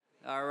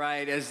All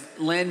right, as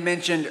Lynn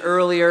mentioned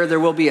earlier, there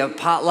will be a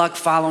potluck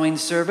following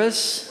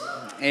service.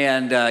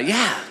 And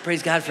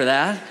praise God for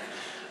that.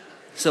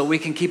 So we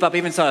can keep up.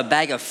 Even saw a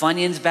bag of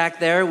Funyuns back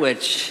there,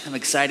 which I'm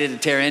excited to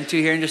tear into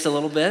here in just a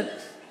little bit.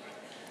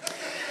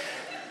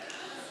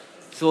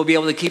 So we'll be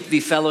able to keep the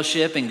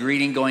fellowship and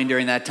greeting going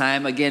during that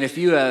time. Again, if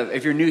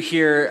you're new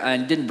here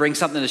and didn't bring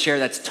something to share,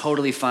 that's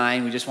totally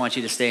fine. We just want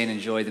you to stay and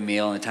enjoy the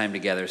meal and the time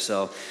together.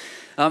 So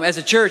as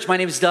a church, my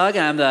name is Doug,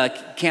 and I'm the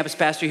campus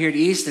pastor here at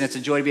East, and it's a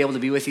joy to be able to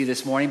be with you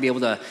this morning, be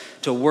able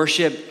to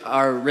worship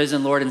our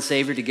risen Lord and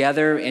Savior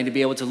together, and to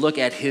be able to look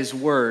at His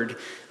Word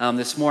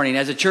this morning.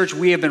 As a church,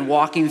 we have been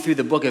walking through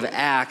the book of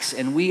Acts,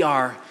 and we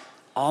are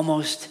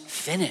almost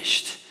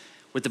finished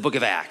with the book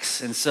of Acts.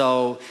 And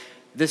so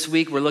this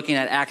week, we're looking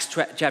at Acts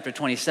chapter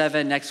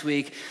 27. Next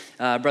week,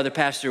 Brother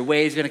Pastor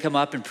Wade is going to come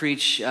up and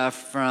preach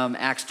from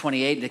Acts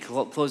 28 to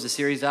close the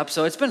series up.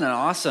 So it's been an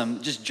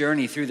awesome just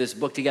journey through this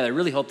book together. I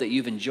really hope that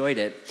you've enjoyed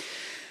it.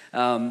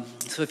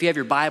 So if you have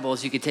your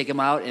Bibles, you can take them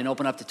out and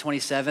open up to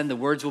 27. The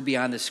words will be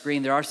on the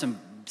screen. There are some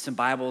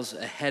Bibles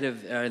ahead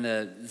of in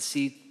the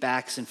seat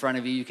backs in front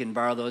of you. You can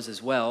borrow those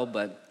as well.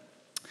 But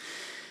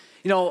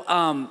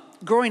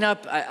growing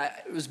up, I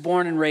was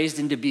born and raised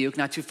in Dubuque,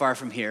 not too far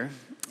from here.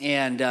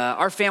 And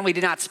our family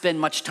did not spend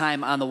much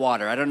time on the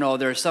water. I don't know,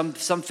 there are some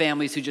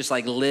families who just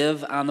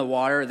live on the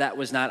water. That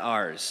was not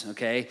ours,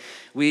 okay?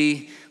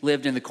 We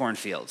lived in the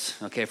cornfields,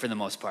 okay, for the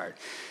most part.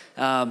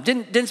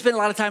 Didn't spend a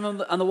lot of time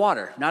on the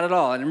water, not at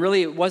all. And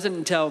really, it wasn't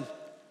until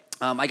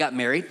I got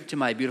married to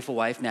my beautiful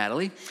wife,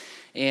 Natalie,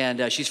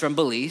 and she's from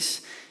Belize.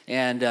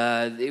 And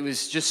it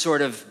was just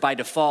sort of by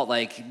default,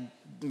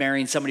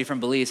 marrying somebody from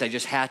Belize, I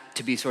just had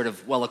to be sort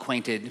of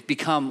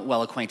become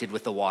well acquainted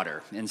with the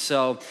water. And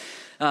so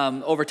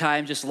over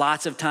time, just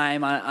lots of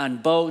time on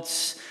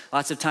boats,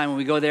 lots of time when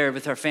we go there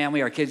with our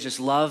family. Our kids just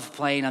love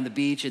playing on the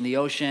beach and the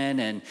ocean.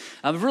 And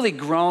I've really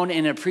grown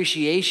in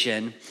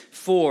appreciation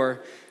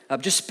for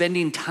just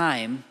spending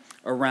time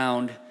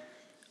around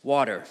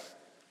water.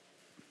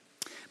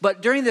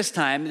 But during this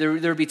time, there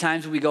would be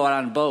times when we go out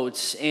on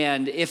boats.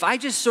 And if I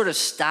just sort of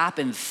stop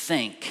and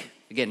think,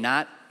 again,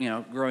 not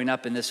growing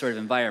up in this sort of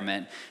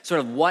environment, sort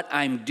of what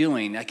I'm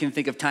doing. I can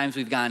think of times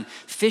we've gone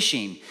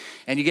fishing,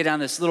 and you get on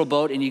this little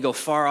boat and you go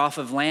far off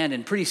of land,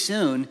 and pretty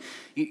soon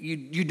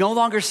you no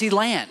longer see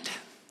land.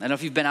 I don't know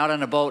if you've been out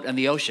on a boat in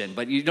the ocean,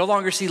 but you no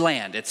longer see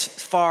land. It's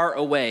far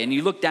away, and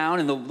you look down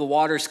and the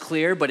water's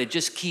clear, but it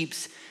just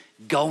keeps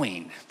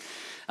going.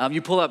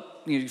 You pull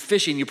up,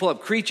 fishing, you pull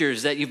up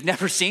creatures that you've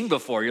never seen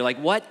before. You're like,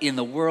 what in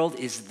the world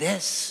is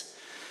this?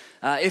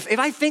 If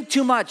I think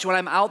too much when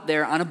I'm out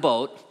there on a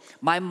boat,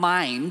 my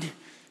mind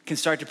can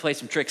start to play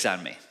some tricks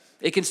on me.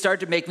 It can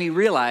start to make me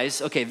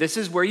realize, okay, this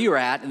is where you're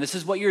at, and this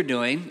is what you're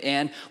doing,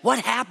 and what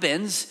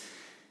happens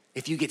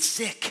if you get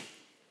sick?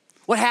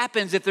 What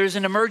happens if there's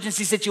an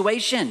emergency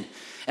situation?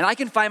 And I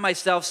can find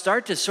myself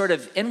start to sort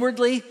of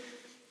inwardly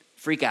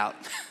freak out.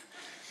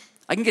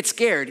 I can get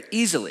scared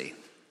easily.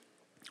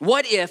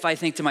 What if I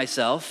think to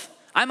myself,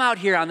 I'm out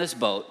here on this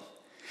boat,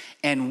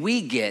 and we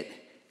get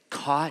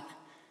caught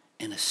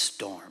in a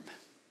storm?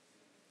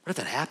 What if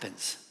that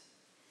happens?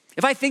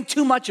 If I think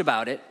too much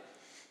about it,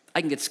 I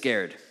can get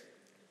scared.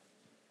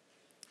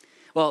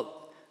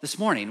 Well, this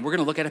morning, we're going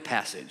to look at a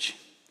passage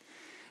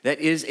that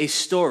is a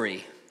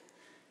story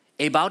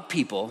about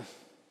people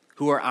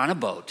who are on a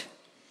boat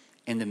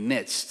in the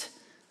midst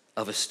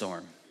of a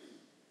storm.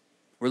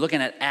 We're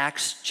looking at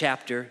Acts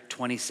chapter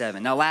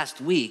 27. Now,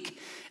 last week,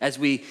 as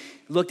we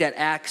looked at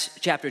Acts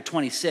chapter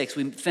 26,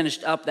 we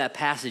finished up that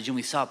passage and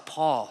we saw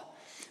Paul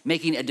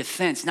making a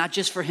defense, not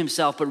just for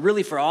himself, but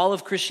really for all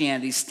of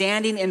Christianity,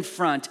 standing in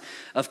front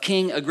of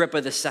King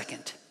Agrippa II.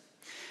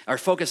 Our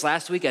focus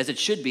last week, as it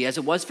should be, as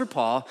it was for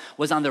Paul,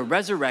 was on the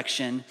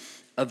resurrection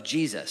of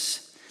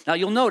Jesus. Now,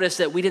 you'll notice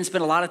that we didn't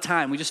spend a lot of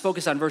time. We just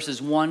focused on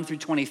verses 1 through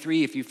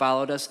 23, if you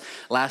followed us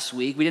last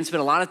week. We didn't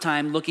spend a lot of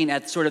time looking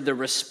at sort of the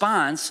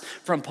response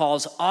from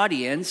Paul's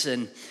audience.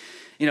 And,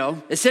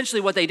 essentially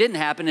what they didn't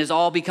happen is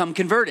all become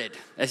converted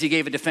as he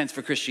gave a defense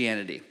for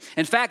Christianity.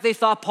 In fact, they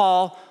thought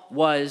Paul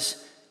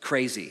was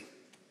crazy.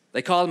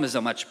 They called him as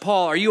much.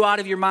 Paul, are you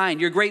out of your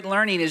mind? Your great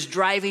learning is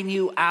driving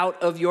you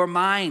out of your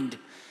mind.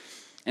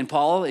 And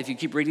Paul, if you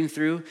keep reading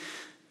through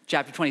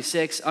chapter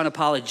 26,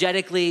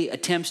 unapologetically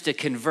attempts to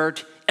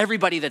convert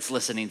everybody that's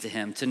listening to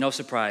him, to no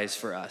surprise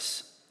for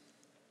us.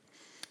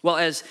 Well,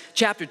 as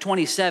chapter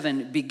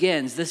 27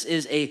 begins, this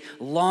is a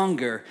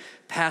longer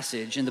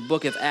passage in the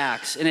book of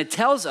Acts, and it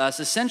tells us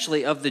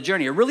essentially of the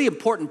journey, a really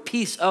important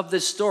piece of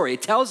this story.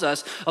 It tells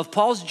us of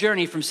Paul's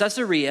journey from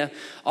Caesarea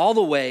all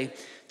the way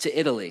to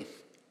Italy.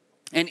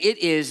 And it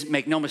is,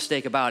 make no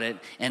mistake about it,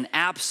 an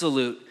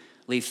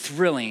absolutely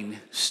thrilling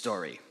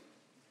story.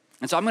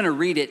 And so I'm going to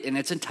read it in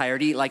its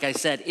entirety. Like I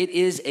said, it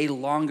is a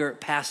longer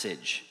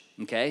passage,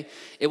 okay?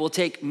 It will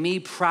take me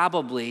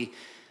probably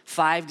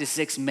 5 to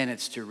 6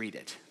 minutes to read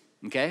it,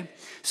 okay?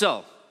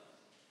 So,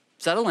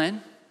 settle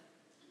in,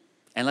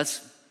 and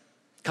let's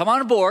come on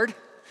aboard.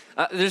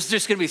 There's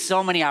just going to be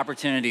so many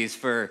opportunities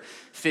for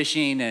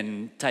fishing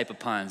and type of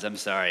puns. I'm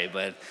sorry,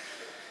 but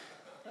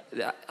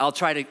I'll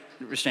try to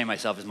restrain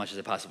myself as much as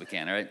I possibly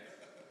can, all right?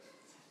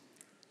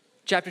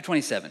 Chapter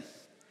 27.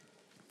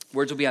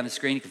 Words will be on the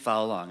screen. You can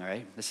follow along, all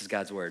right? This is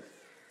God's word.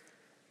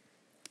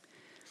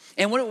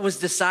 And when it was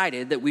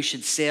decided that we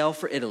should sail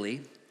for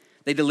Italy,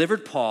 they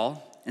delivered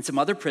Paul and some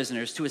other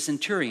prisoners to a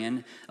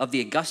centurion of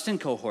the Augustan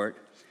cohort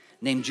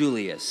named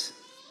Julius.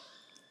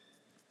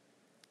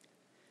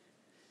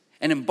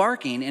 And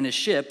embarking in a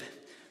ship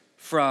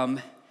from,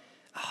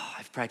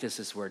 I've practiced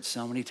this word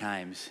so many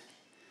times,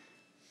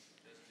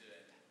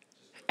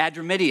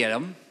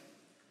 Adramyttium,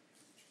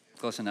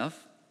 close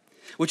enough,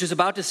 which was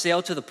about to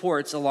sail to the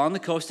ports along the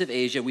coast of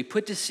Asia, we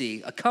put to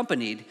sea,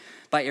 accompanied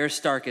by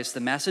Aristarchus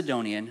the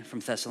Macedonian from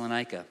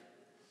Thessalonica.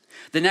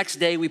 The next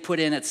day we put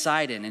in at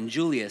Sidon, and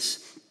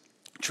Julius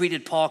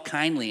treated Paul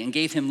kindly and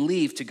gave him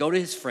leave to go to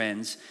his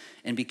friends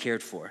and be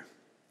cared for.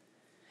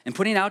 And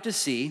putting out to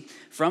sea,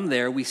 from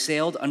there we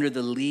sailed under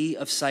the lee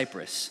of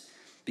Cyprus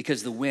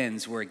because the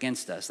winds were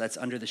against us. That's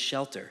under the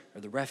shelter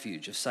or the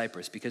refuge of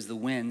Cyprus because the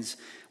winds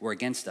were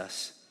against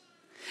us.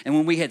 And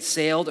when we had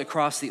sailed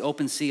across the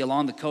open sea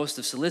along the coast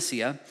of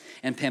Cilicia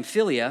and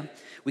Pamphylia,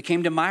 we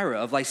came to Myra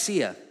of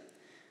Lycia.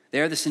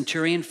 There the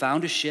centurion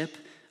found a ship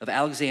of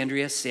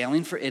Alexandria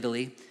sailing for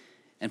Italy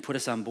and put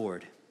us on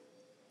board.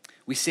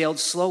 We sailed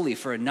slowly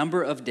for a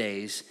number of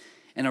days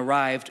and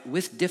arrived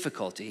with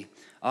difficulty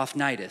off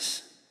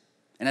Cnidus.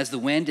 And as the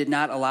wind did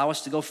not allow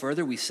us to go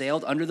further, we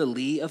sailed under the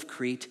lee of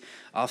Crete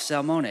off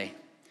Salmone.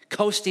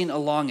 Coasting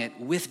along it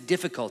with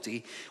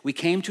difficulty, we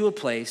came to a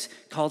place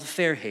called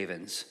Fair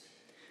Havens,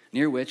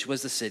 near which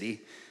was the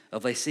city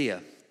of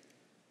Lasea.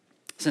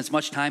 Since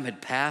much time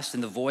had passed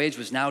and the voyage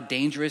was now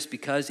dangerous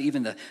because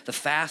even the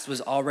fast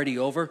was already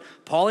over,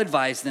 Paul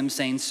advised them,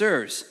 saying,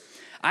 "Sirs,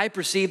 I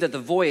perceive that the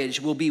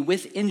voyage will be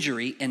with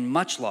injury and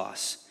much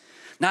loss,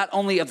 not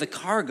only of the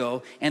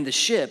cargo and the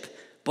ship,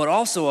 but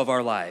also of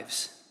our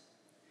lives."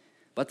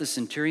 But the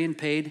centurion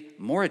paid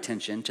more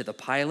attention to the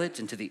pilot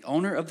and to the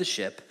owner of the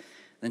ship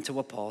than to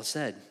what Paul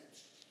said.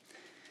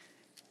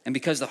 And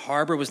because the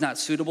harbor was not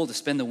suitable to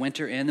spend the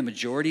winter in, the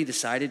majority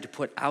decided to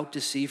put out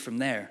to sea from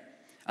there,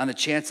 on the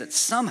chance that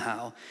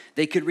somehow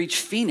they could reach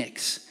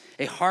Phoenix,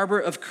 a harbor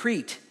of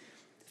Crete,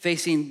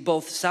 facing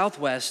both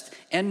southwest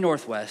and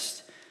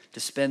northwest, to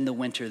spend the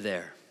winter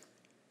there.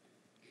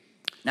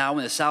 Now,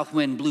 when the south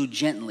wind blew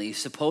gently,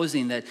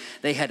 supposing that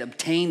they had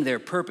obtained their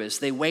purpose,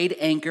 they weighed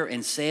anchor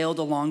and sailed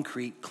along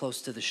Crete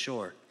close to the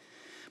shore.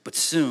 But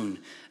soon,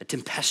 a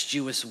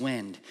tempestuous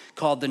wind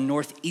called the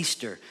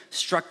northeaster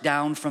struck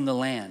down from the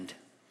land.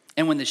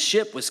 And when the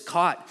ship was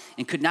caught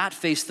and could not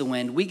face the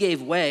wind, we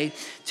gave way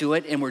to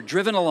it and were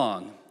driven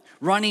along,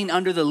 running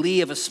under the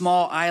lee of a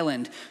small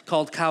island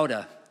called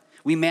Cauda.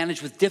 We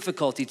managed with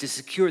difficulty to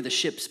secure the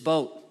ship's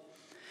boat.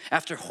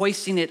 After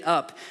hoisting it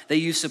up, they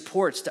used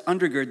supports to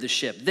undergird the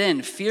ship.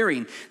 Then,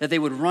 fearing that they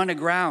would run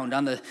aground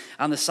on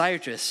the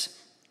Syrtis,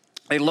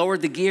 they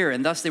lowered the gear,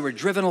 and thus they were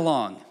driven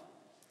along.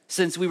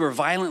 Since we were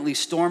violently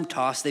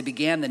storm-tossed, they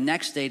began the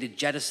next day to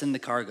jettison the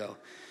cargo.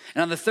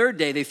 And on the third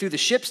day, they threw the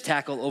ship's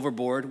tackle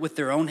overboard with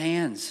their own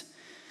hands.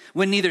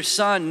 When neither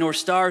sun nor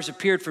stars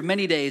appeared for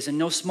many days, and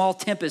no small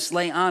tempest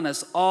lay on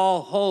us,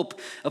 all hope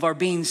of our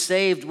being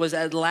saved was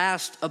at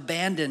last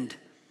abandoned.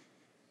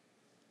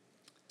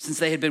 Since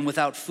they had been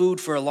without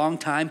food for a long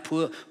time,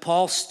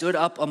 Paul stood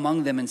up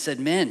among them and said,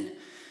 "Men,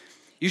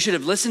 you should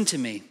have listened to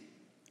me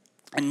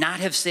and not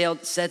have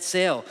set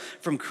sail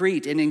from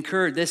Crete and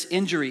incurred this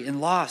injury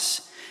and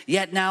loss.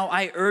 Yet now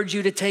I urge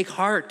you to take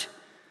heart,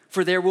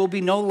 for there will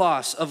be no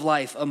loss of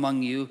life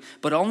among you,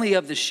 but only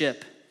of the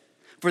ship.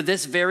 For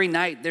this very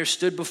night there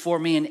stood before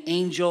me an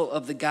angel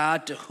of the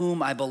God to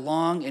whom I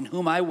belong and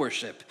whom I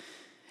worship.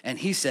 And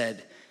he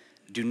said,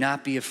 'Do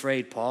not be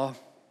afraid, Paul.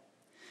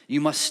 You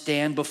must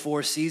stand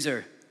before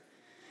Caesar.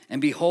 And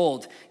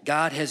behold,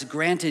 God has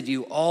granted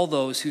you all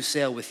those who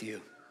sail with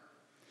you.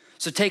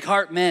 So take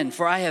heart, men,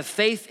 for I have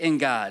faith in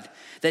God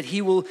that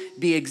it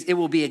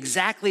will be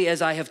exactly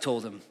as I have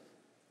told him.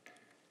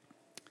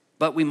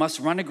 But we must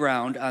run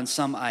aground on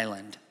some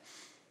island.'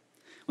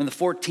 When the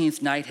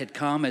 14th night had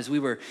come, as we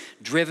were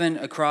driven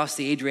across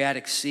the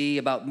Adriatic Sea,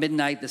 about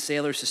midnight the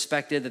sailors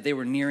suspected that they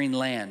were nearing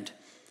land.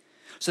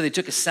 So they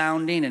took a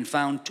sounding and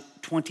found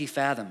 20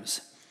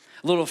 fathoms.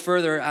 A little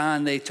further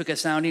on, they took a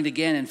sounding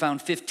again and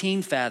found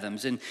 15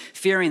 fathoms. And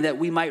fearing that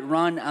we might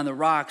run on the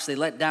rocks, they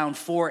let down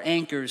 4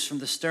 anchors from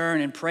the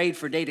stern and prayed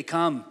for day to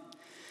come.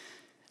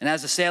 And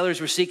as the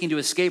sailors were seeking to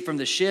escape from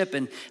the ship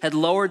and had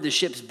lowered the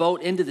ship's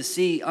boat into the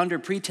sea under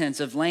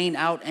pretense of laying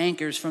out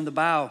anchors from the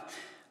bow,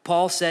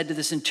 Paul said to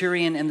the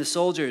centurion and the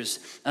soldiers,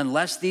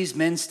 'Unless these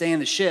men stay in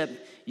the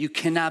ship, you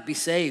cannot be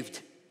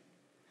saved.'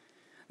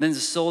 Then the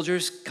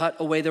soldiers cut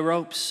away the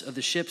ropes of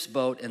the ship's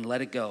boat and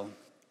let it go.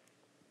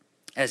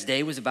 As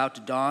day was about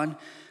to dawn,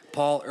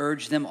 Paul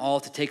urged them all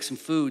to take some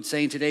food,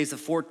 saying, 'Today is the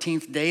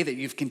 14th day that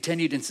you've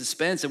continued in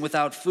suspense and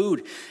without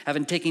food,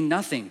 having taken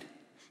nothing.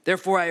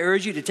 Therefore I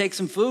urge you to take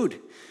some food,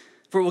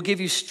 for it will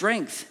give you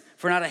strength,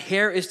 for not a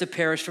hair is to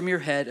perish from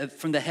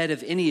the head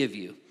of any of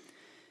you.'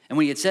 And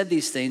when he had said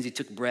these things, he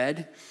took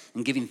bread,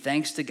 and giving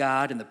thanks to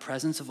God in the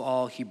presence of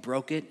all, he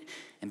broke it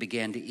and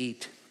began to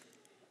eat.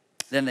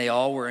 Then they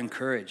all were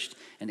encouraged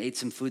and ate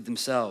some food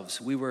themselves.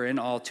 We were in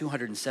all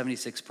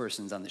 276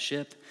 persons on the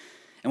ship.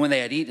 And when they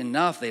had eaten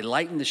enough, they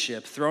lightened the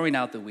ship, throwing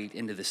out the wheat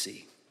into the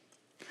sea.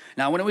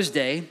 Now, when it was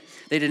day,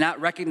 they did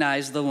not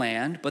recognize the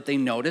land, but they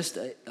noticed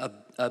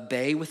a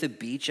bay with a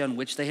beach on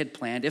which they had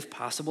planned, if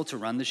possible, to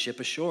run the ship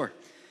ashore.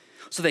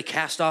 So they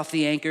cast off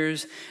the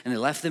anchors and they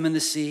left them in the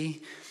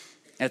sea.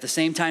 At the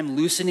same time,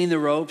 loosening the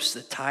ropes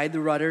that tied the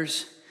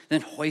rudders,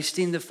 then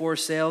hoisting the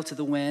foresail to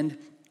the wind,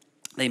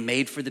 they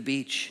made for the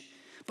beach.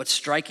 But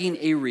striking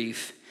a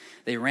reef,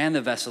 they ran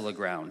the vessel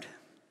aground.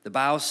 The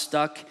bow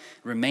stuck,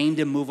 remained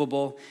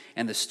immovable,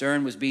 and the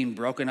stern was being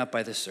broken up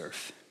by the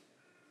surf.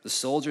 The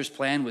soldiers'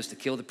 plan was to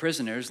kill the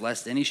prisoners,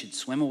 lest any should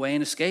swim away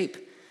and escape.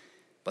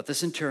 But the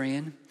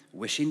centurion,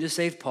 wishing to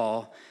save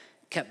Paul,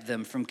 kept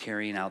them from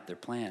carrying out their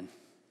plan.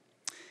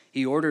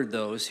 He ordered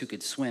those who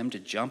could swim to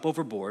jump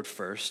overboard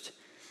first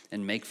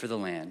and make for the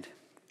land,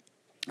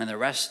 and the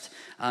rest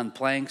on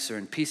planks or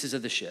in pieces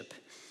of the ship.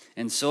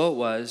 And so it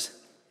was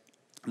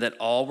that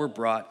all were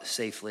brought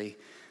safely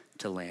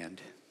to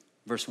land.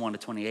 Verse 1 to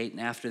 28,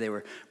 and after they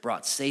were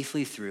brought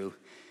safely through,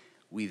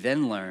 we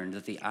then learned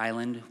that the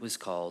island was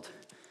called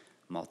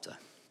Malta.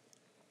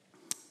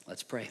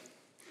 Let's pray.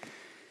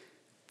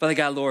 Father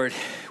God, Lord,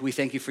 we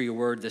thank you for your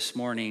word this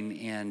morning,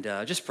 and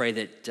just pray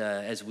that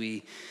as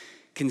we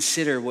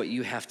consider what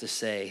you have to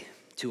say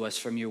to us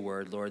from your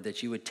word, Lord,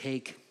 that you would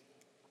take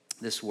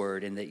this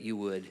word and that you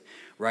would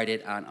write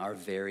it on our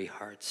very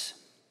hearts.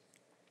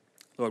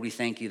 Lord, we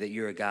thank you that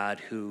you're a God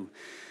who,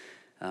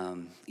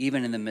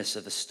 even in the midst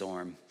of a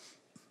storm,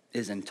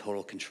 is in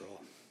total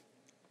control.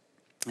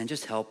 And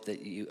just help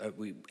that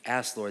we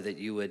ask, Lord, that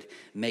you would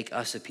make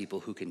us a people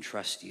who can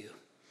trust you.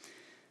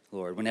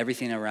 Lord, when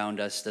everything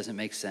around us doesn't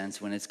make sense,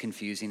 when it's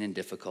confusing and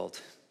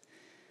difficult,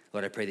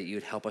 Lord, I pray that you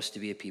would help us to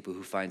be a people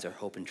who finds our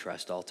hope and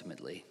trust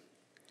ultimately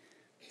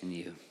in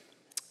you.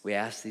 We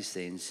ask these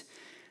things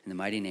in the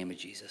mighty name of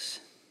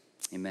Jesus.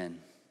 Amen.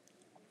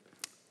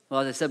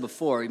 Well, as I said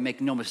before, make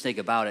no mistake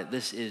about it,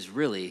 this is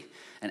really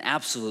an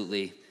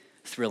absolutely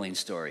thrilling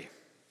story.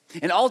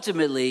 And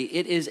ultimately,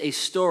 it is a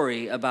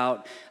story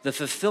about the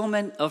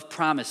fulfillment of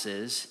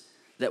promises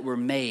that were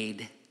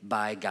made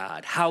by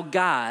God. How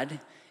God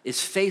is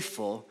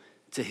faithful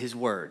to his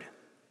word.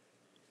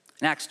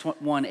 In Acts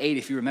 1:8,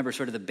 if you remember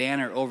sort of the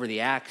banner over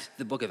the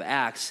book of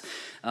Acts,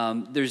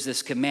 there's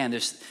this command,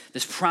 there's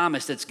this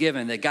promise that's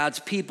given that God's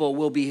people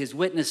will be his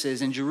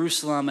witnesses in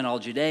Jerusalem and all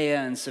Judea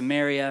and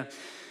Samaria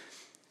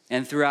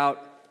and throughout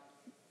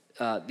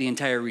the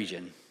entire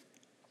region.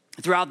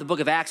 Throughout the book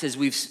of Acts, as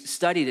we've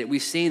studied it,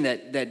 we've seen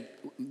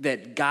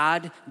that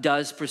God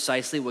does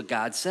precisely what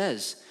God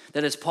says.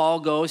 That as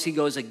Paul goes, he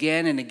goes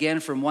again and again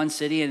from one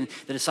city, and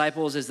the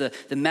disciples, as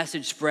the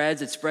message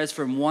spreads, it spreads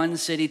from one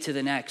city to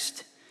the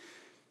next.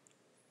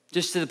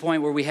 Just to the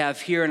point where we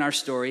have here in our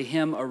story,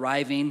 him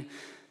arriving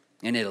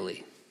in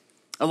Italy.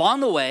 Along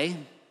the way,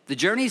 the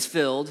journey's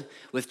filled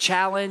with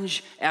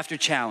challenge after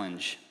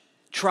challenge,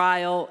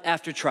 trial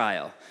after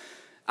trial.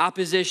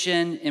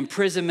 Opposition,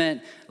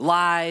 imprisonment,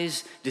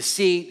 lies,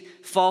 deceit,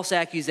 false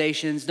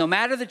accusations. No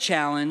matter the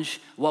challenge,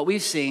 what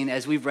we've seen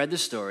as we've read the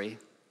story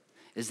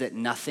is that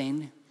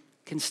nothing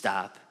can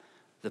stop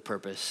the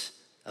purpose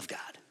of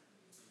God.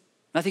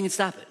 Nothing can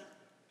stop it.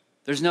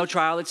 There's no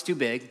trial that's too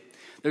big.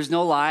 There's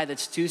no lie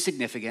that's too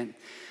significant.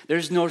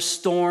 There's no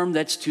storm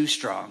that's too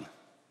strong.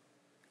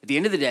 At the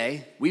end of the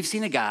day, we've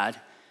seen a God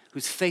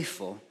who's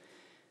faithful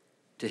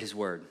to his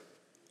word.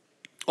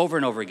 Over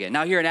and over again.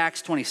 Now here in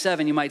Acts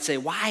 27, you might say,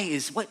 why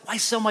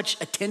so much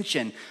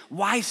attention?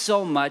 Why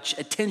so much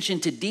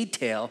attention to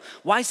detail?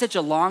 Why such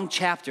a long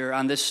chapter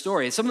on this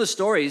story? Some of the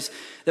stories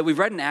that we've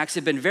read in Acts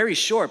have been very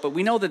short, but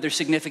we know that they're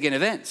significant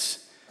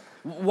events.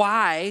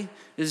 Why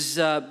does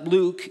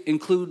Luke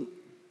include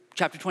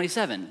chapter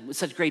 27 with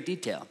such great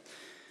detail?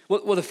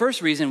 Well, the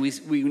first reason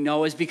we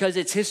know is because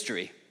it's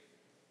history.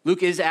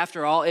 Luke is,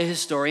 after all, a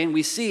historian.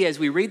 We see as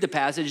we read the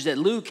passage that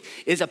Luke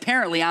is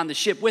apparently on the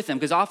ship with him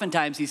because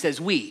oftentimes he says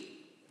we.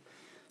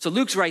 So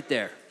Luke's right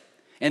there.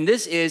 And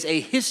this is a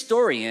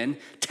historian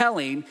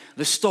telling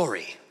the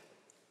story.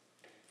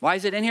 Why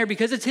is it in here?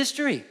 Because it's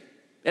history.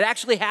 It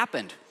actually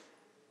happened.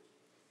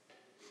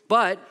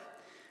 But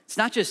it's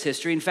not just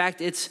history. In fact,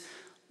 it's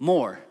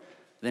more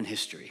than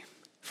history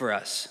for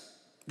us.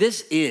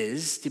 This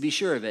is, to be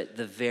sure of it,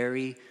 the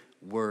very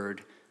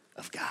word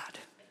of God.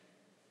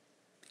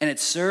 And it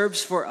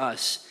serves for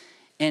us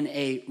in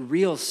a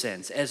real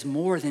sense as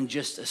more than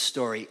just a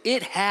story.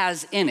 It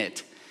has in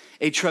it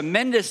a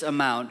tremendous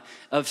amount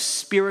of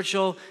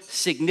spiritual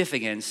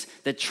significance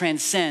that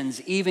transcends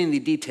even the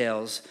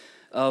details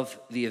of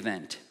the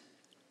event.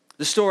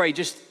 The story,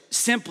 just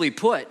simply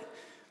put,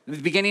 at the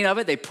beginning of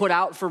it, they put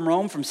out from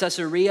Rome, from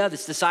Caesarea.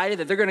 It's decided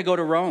that they're going to go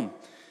to Rome.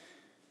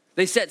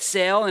 They set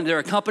sail and they're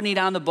accompanied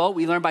on the boat.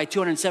 We learn by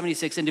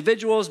 276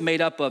 individuals made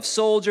up of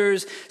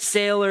soldiers,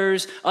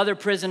 sailors, other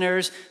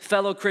prisoners,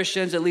 fellow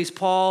Christians, at least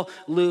Paul,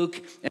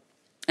 Luke.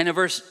 And in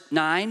verse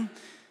 9,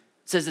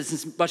 It says that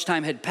since much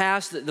time had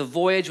passed, the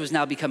voyage was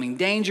now becoming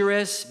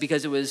dangerous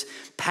because it was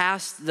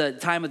past the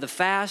time of the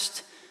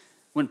fast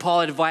when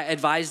Paul had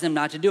advised them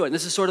not to do it. And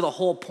this is sort of the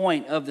whole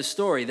point of the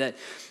story, that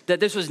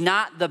this was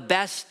not the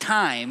best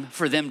time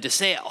for them to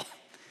sail.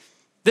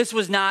 This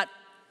was not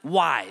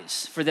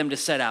wise for them to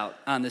set out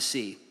on the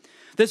sea.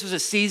 This was a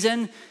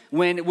season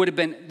when it would have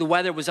been, the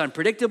weather was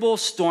unpredictable,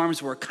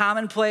 storms were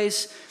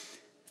commonplace,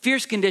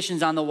 fierce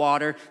conditions on the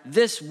water.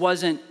 This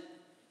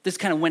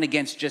kind of went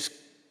against just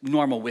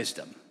normal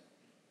wisdom.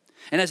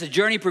 And as the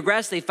journey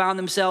progressed, they found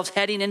themselves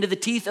heading into the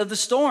teeth of the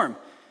storm.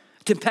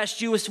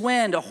 Tempestuous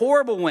wind, a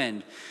horrible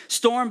wind.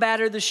 Storm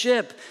battered the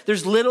ship.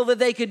 There's little that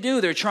they could do.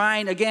 They're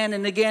trying again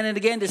and again and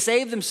again to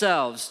save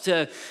themselves,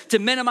 to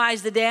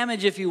minimize the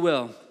damage, if you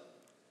will.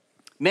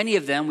 Many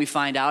of them, we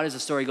find out as the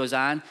story goes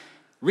on,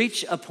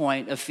 reach a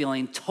point of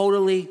feeling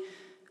totally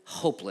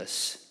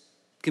hopeless,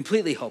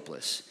 completely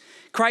hopeless.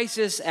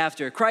 Crisis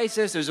after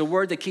crisis, there's a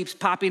word that keeps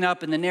popping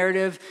up in the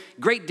narrative.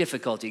 Great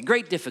difficulty,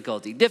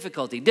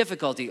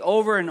 difficulty,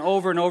 over and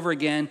over and over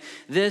again.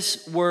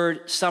 This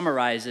word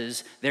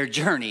summarizes their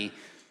journey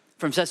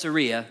from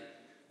Caesarea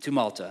to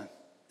Malta.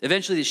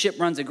 Eventually, the ship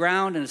runs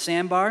aground in a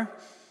sandbar.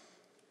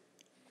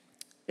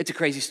 It's a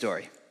crazy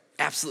story,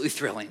 absolutely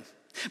thrilling.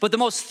 But the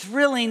most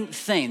thrilling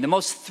thing, the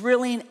most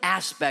thrilling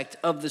aspect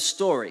of the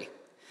story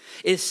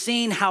is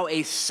seeing how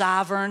a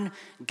sovereign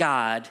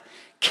God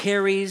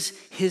carries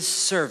his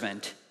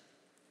servant,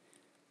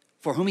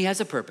 for whom he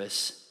has a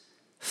purpose,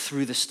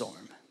 through the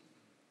storm.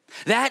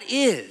 That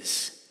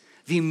is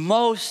the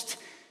most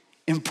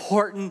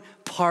important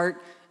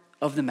part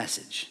of the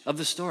message, of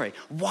the story.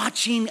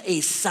 Watching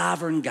a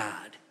sovereign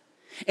God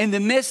in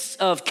the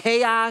midst of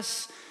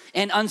chaos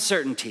and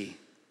uncertainty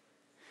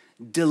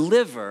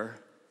deliver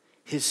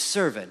his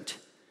servant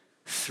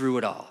through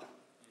it all.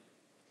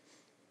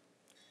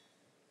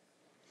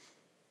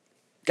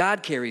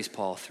 God carries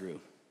Paul through,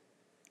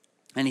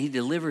 and he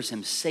delivers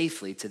him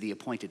safely to the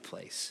appointed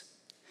place.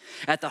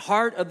 At the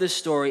heart of this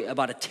story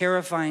about a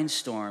terrifying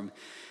storm,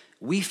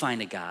 we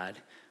find a God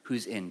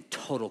who's in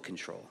total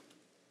control.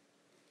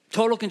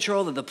 Total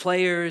control of the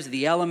players,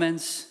 the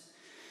elements,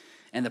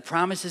 and the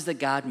promises that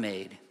God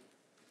made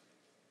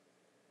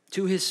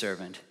to his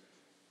servant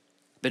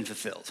been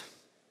fulfilled.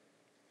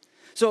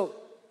 So,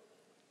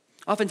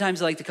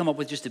 oftentimes I like to come up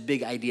with just a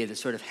big idea that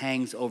sort of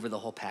hangs over the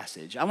whole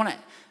passage. I want to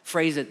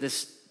phrase it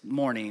this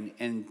morning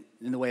in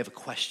the way of a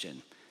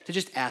question, to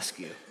just ask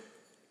you.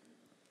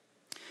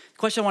 The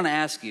question I want to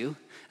ask you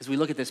as we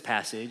look at this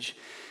passage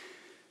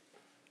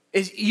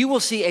is, you will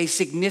see a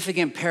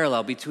significant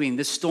parallel between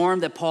the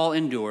storm that Paul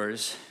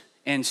endures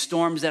and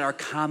storms that are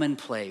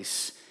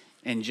commonplace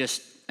in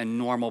just a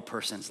normal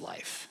person's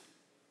life.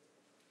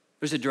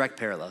 There's a direct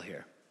parallel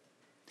here.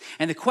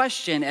 And the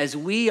question, as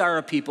we are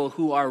a people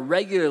who are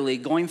regularly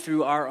going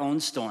through our own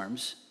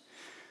storms,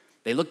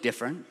 they look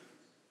different,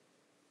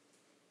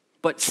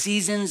 but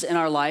seasons in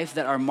our life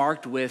that are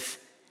marked with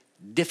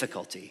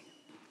difficulty.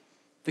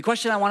 The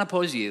question I want to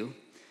pose you,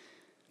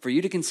 for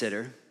you to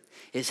consider,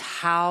 is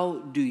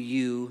how do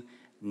you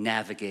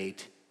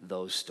navigate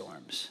those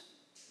storms?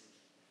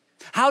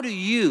 How do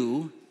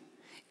you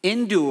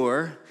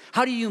endure,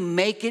 how do you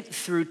make it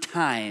through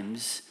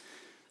times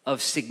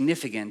of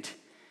significant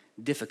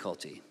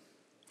difficulty?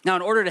 Now,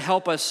 in order to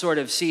help us sort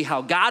of see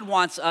how God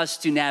wants us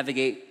to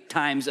navigate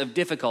times of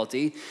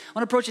difficulty, I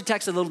want to approach the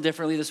text a little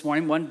differently this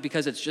morning. One,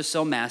 because it's just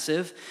so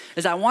massive,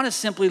 is I want to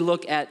simply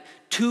look at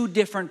two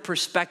different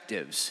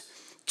perspectives,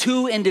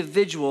 two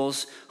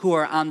individuals who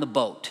are on the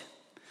boat.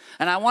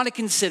 And I want to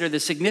consider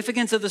the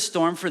significance of the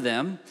storm for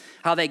them,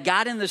 how they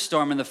got in the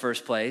storm in the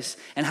first place,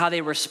 and how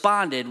they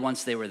responded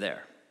once they were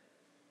there.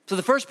 So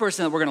the first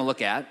person that we're going to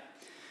look at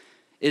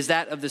is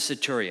that of the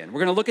centurion. We're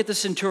going to look at the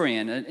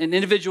centurion, an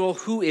individual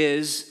who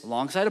is,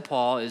 alongside of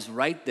Paul, is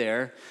right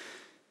there,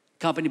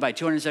 accompanied by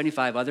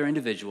 275 other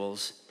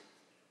individuals,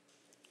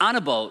 on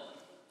a boat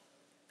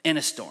in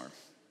a storm.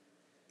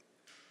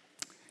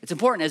 It's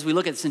important as we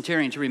look at the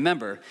centurion to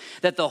remember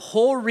that the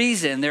whole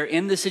reason they're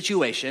in the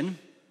situation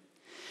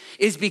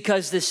is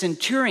because the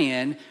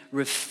centurion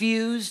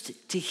refused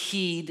to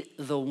heed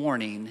the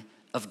warning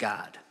of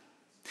God.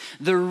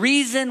 The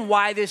reason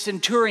why the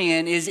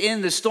centurion is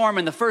in the storm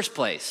in the first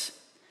place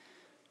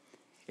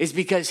is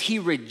because he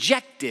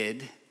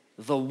rejected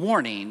the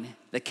warning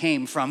that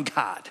came from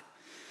God.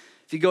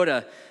 If you go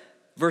to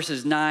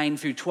verses 9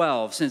 through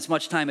 12, since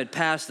much time had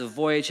passed, the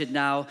voyage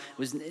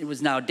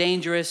was now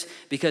dangerous,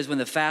 because when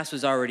the fast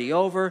was already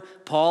over,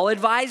 Paul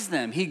advised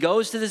them. He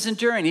goes to the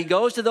centurion. He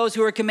goes to those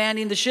who are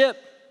commanding the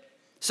ship.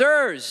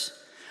 Sirs,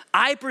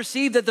 I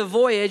perceive that the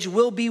voyage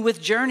will be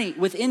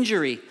with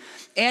injury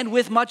and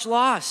with much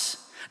loss,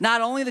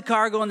 not only the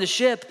cargo and the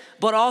ship,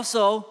 but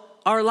also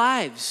our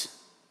lives.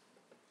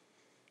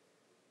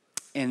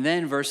 And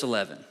then verse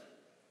 11,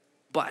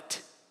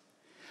 but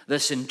the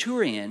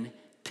centurion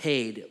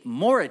paid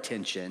more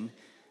attention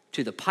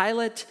to the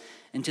pilot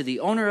and to the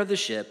owner of the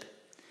ship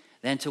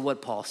than to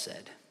what Paul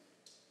said.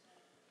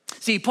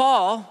 See,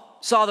 Paul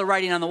saw the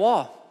writing on the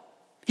wall.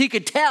 He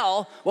could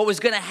tell what was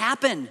going to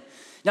happen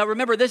Now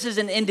remember, this is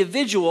an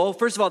individual.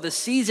 First of all, the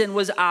season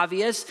was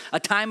obvious, a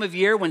time of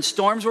year when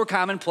storms were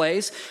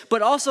commonplace,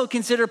 but also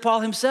consider Paul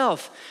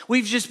himself.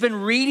 We've just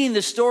been reading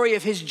the story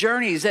of his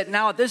journeys that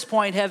now at this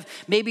point have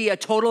maybe a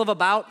total of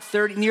about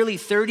nearly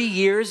 30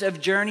 years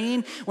of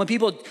journeying. When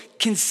people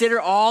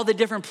consider all the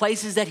different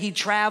places that he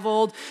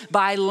traveled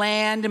by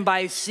land and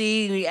by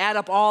sea, and you add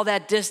up all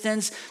that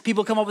distance,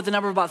 people come up with the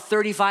number of about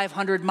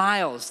 3,500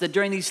 miles that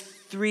during these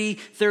three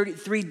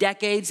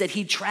decades that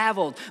he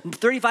traveled,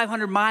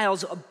 3,500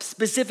 miles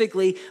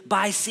specifically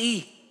by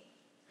sea.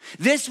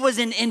 This was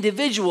an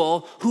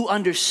individual who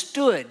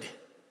understood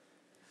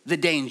the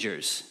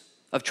dangers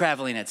of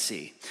traveling at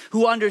sea,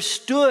 who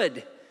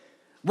understood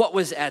what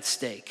was at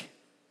stake.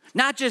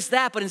 Not just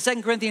that, but in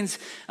 2 Corinthians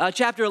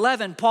chapter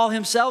 11, Paul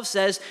himself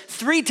says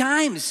 3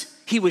 times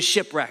he was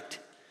shipwrecked.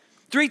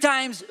 3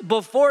 times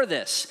before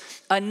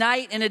this, a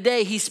night and a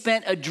day he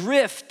spent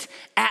adrift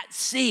at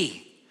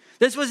sea.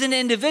 This was an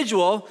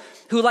individual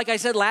who, like I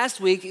said last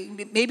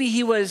week, maybe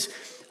he was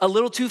a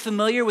little too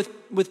familiar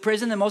with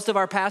prison than most of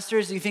our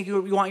pastors. You think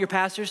you want your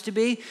pastors to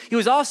be? He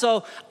was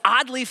also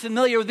oddly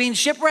familiar with being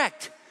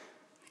shipwrecked.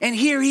 And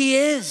here he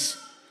is.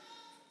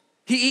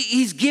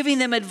 He's giving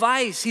them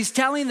advice. He's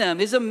telling them,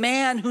 he's a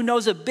man who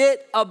knows a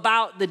bit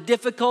about the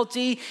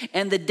difficulty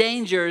and the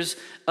dangers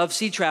of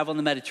sea travel in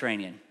the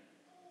Mediterranean.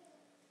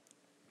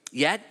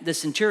 Yet the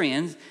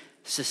centurion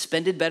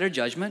suspended better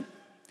judgment.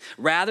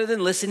 Rather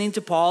than listening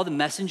to Paul, the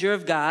messenger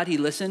of God, he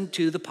listened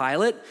to the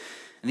pilot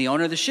and the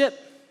owner of the ship.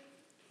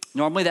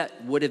 Normally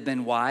that would have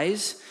been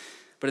wise,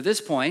 but at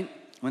this point,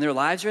 when their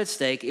lives are at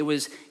stake, it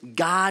was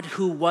God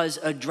who was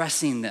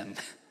addressing them.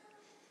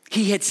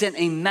 He had sent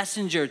a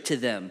messenger to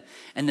them,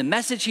 and the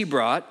message he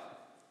brought,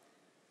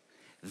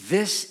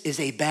 this is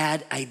a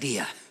bad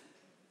idea.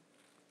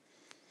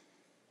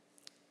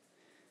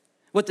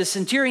 What the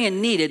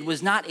centurion needed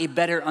was not a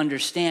better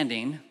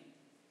understanding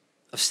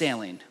of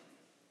sailing.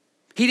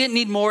 He didn't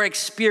need more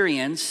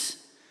experience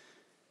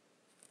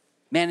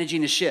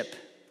managing a ship.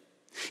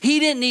 He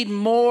didn't need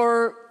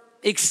more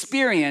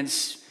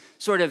experience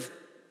sort of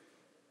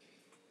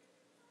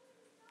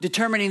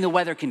determining the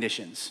weather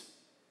conditions,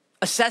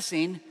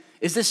 assessing,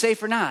 is this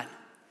safe or not?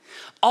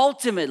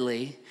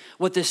 Ultimately,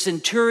 what the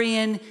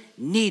centurion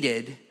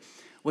needed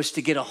was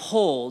to get a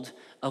hold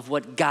of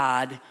what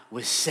God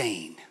was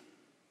saying.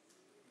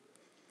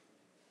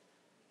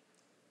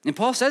 And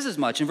Paul says as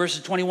much in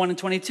verses 21 and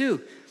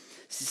 22.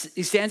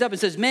 He stands up and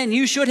says, men,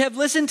 you should have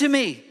listened to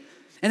me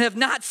and have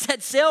not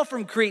set sail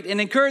from Crete and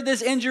incurred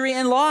this injury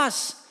and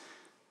loss.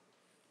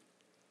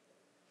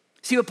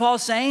 See what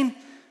Paul's saying?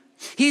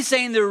 He's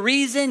saying the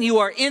reason you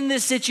are in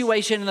this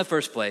situation in the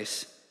first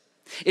place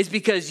is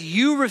because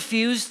you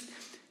refused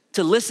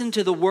to listen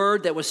to the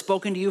word that was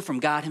spoken to you from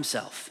God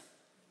himself.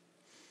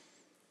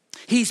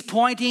 He's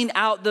pointing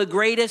out the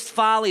great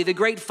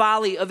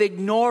folly of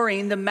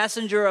ignoring the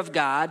messenger of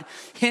God,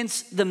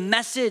 hence the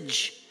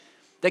message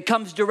that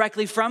comes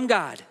directly from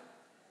God.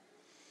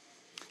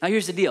 Now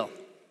here's the deal.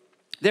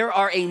 There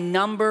are a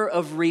number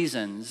of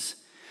reasons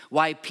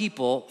why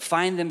people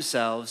find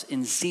themselves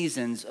in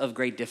seasons of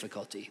great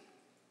difficulty.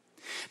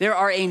 There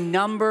are a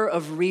number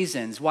of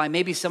reasons why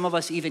maybe some of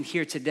us even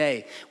here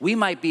today, we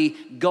might be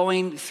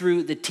going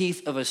through the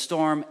teeth of a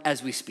storm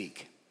as we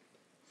speak.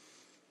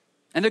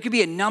 And there could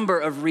be a number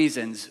of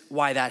reasons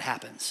why that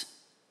happens.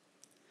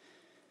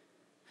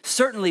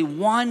 Certainly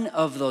one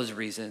of those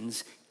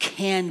reasons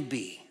can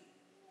be,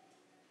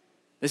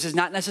 this is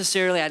not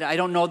necessarily, I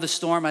don't know the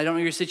storm, I don't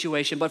know your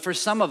situation, but for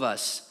some of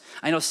us,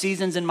 I know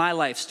seasons in my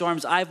life,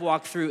 storms I've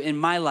walked through in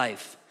my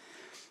life,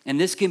 and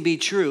this can be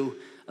true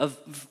of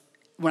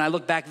when I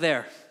look back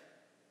there.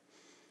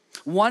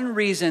 One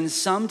reason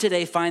some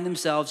today find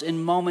themselves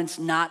in moments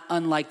not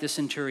unlike the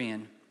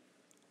centurion,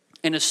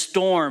 in a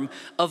storm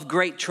of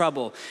great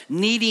trouble,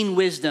 needing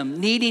wisdom,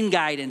 needing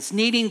guidance,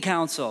 needing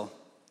counsel.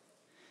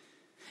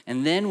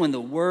 And then when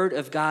the word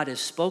of God is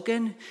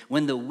spoken,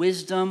 when the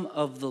wisdom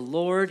of the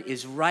Lord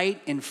is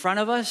right in front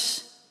of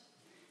us,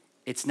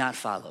 it's not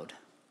followed.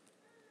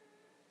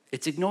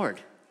 It's ignored.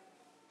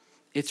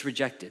 It's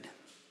rejected.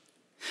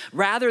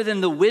 Rather than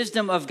the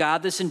wisdom of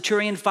God, the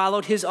centurion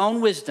followed his own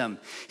wisdom,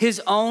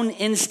 his own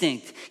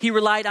instinct. He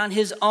relied on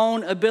his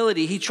own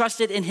ability. He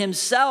trusted in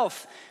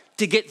himself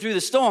to get through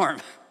the storm.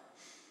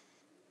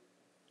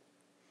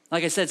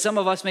 Like I said, some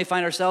of us may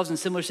find ourselves in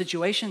similar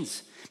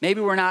situations.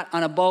 Maybe we're not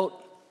on a boat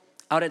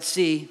out at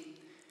sea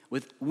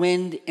with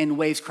wind and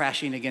waves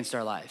crashing against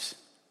our lives.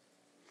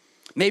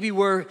 Maybe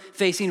we're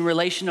facing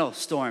relational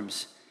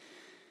storms,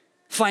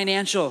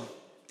 financial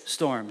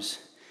storms.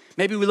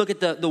 Maybe we look at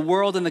the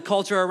world and the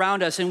culture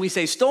around us and we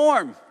say,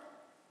 storm,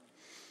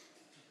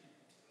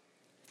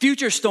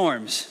 future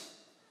storms.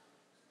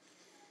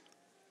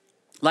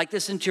 Like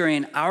the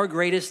centurion, our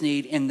greatest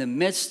need in the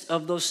midst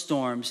of those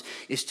storms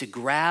is to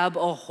grab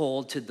a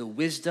hold to the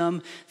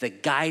wisdom, the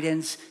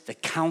guidance, the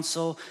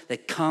counsel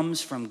that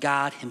comes from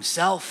God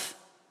himself.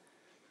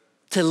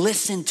 To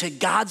listen to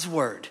God's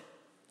word.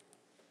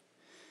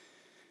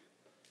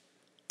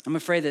 I'm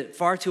afraid that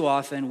far too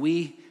often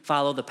we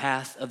follow the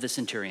path of the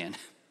centurion.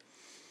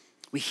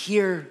 We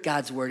hear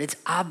God's word. It's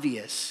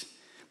obvious.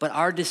 But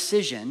our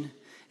decision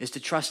is to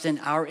trust in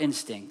our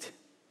instinct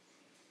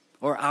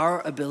or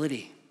our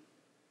ability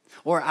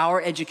or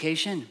our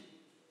education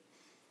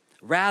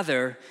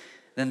rather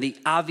than the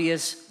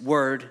obvious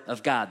word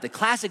of God. The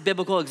classic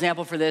biblical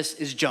example for this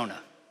is Jonah.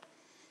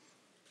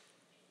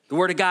 The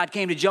word of God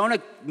came to Jonah.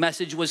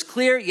 Message was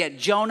clear, yet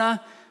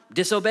Jonah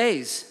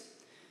disobeys.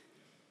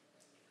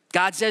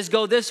 God says,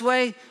 go this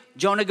way.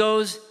 Jonah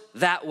goes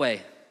that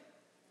way.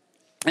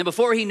 And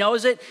before he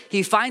knows it,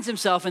 he finds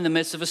himself in the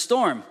midst of a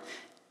storm,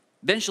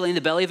 eventually in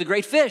the belly of a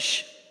great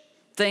fish.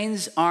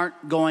 Things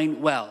aren't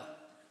going well.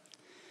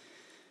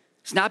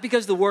 It's not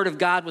because the word of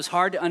God was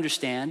hard to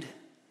understand,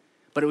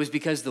 but it was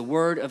because the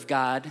word of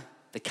God,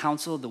 the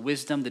counsel, the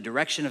wisdom, the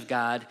direction of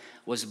God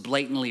was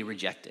blatantly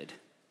rejected.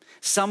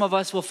 Some of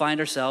us will find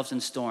ourselves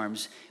in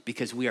storms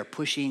because we are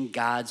pushing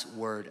God's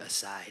word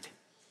aside.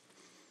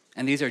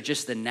 And these are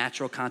just the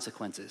natural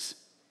consequences.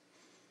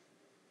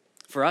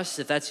 For us,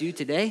 if that's you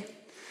today,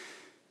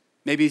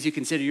 maybe as you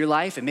consider your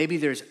life, and maybe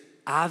there's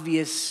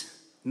obvious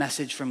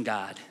message from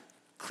God,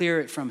 clear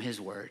it from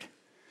his word,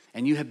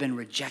 and you have been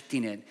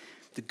rejecting it.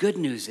 The good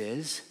news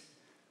is,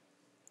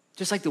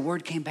 just like the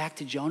word came back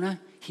to Jonah,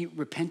 he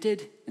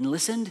repented and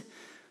listened.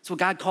 That's what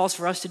God calls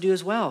for us to do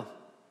as well,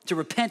 to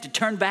repent, to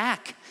turn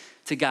back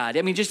to God.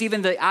 I mean, just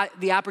even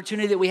the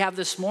opportunity that we have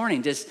this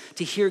morning just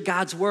to hear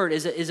God's word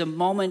is a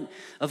moment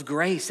of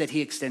grace that he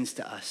extends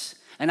to us,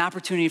 an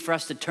opportunity for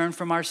us to turn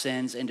from our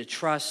sins and to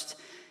trust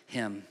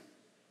him.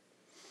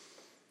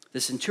 The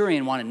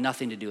centurion wanted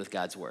nothing to do with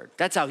God's word.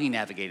 That's how he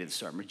navigated the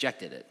storm,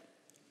 rejected it.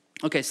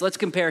 Okay, so let's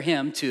compare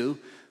him to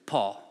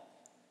Paul.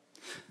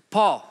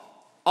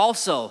 Paul,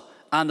 also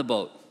on the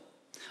boat,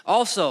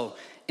 also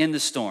in the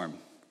storm.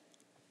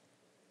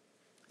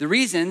 The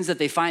reasons that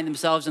they find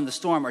themselves in the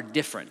storm are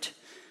different.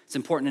 It's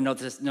important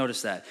to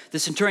notice that. The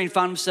centurion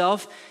found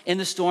himself in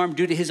the storm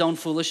due to his own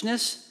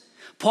foolishness.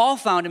 Paul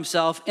found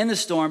himself in the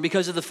storm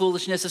because of the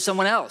foolishness of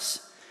someone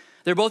else.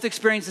 They're both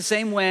experiencing the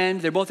same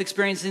wind. They're both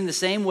experiencing the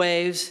same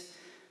waves.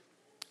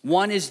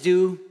 One is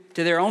due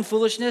to their own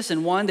foolishness,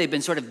 and one, they've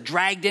been sort of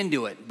dragged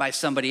into it by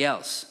somebody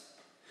else.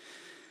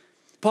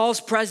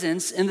 Paul's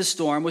presence in the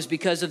storm was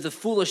because of the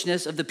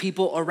foolishness of the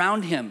people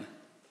around him.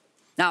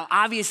 Now,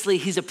 obviously,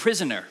 he's a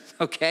prisoner,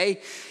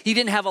 okay? He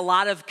didn't have a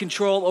lot of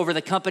control over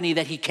the company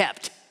that he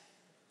kept.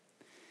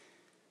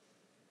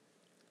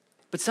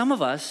 But some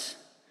of us,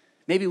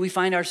 maybe we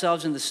find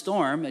ourselves in the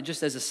storm, and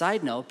just as a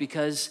side note,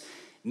 because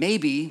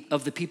maybe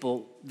of the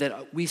people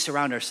that we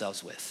surround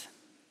ourselves with,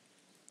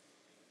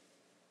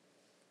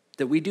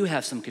 that we do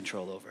have some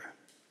control over.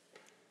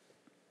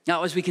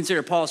 Now, as we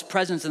consider Paul's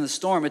presence in the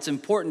storm, it's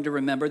important to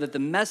remember that the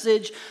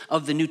message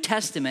of the New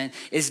Testament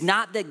is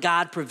not that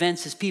God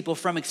prevents his people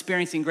from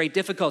experiencing great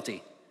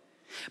difficulty,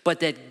 but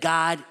that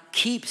God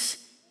keeps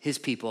his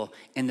people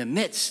in the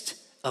midst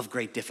of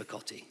great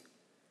difficulty.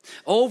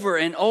 Over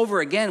and over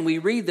again, we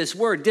read this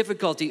word,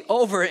 difficulty,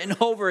 over and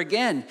over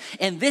again.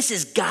 And this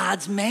is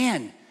God's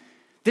man.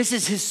 This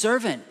is his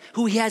servant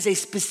who he has a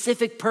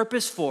specific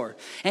purpose for.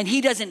 And he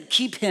doesn't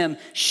keep him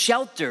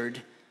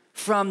sheltered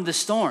from the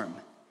storm.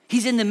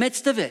 He's in the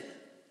midst of it.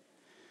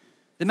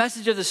 The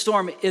message of the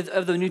storm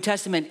of the New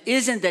Testament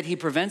isn't that he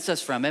prevents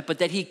us from it, but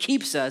that he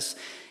keeps us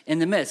in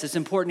the midst. It's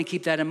important to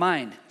keep that in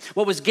mind.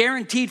 What was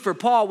guaranteed for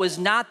Paul was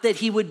not that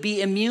he would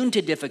be immune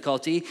to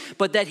difficulty,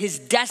 but that his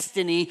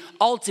destiny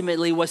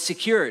ultimately was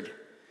secured.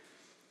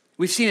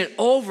 We've seen it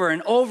over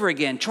and over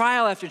again,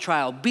 trial after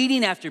trial,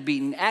 beating after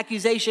beating,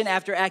 accusation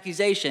after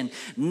accusation.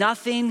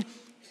 Nothing,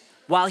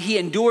 while he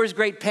endures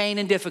great pain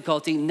and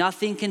difficulty,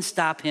 nothing can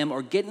stop him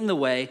or get in the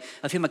way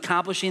of him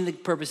accomplishing the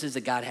purposes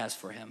that God has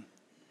for him.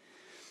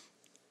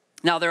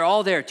 Now, they're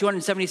all there,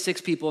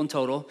 276 people in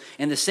total,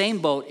 in the same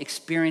boat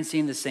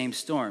experiencing the same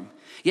storm.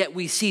 Yet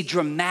we see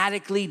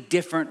dramatically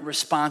different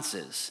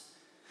responses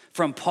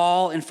from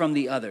Paul and from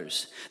the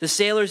others. The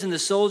sailors and the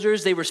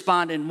soldiers, they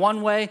respond in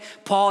one way.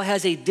 Paul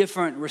has a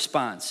different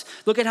response.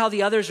 Look at how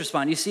the others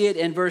respond. You see it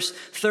in verse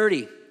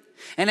 30.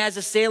 And as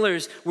the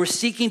sailors were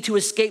seeking to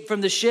escape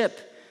from the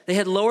ship, they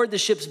had lowered the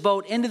ship's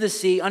boat into the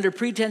sea under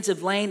pretense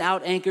of laying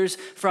out anchors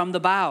from the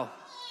bow.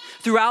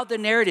 Throughout the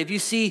narrative, you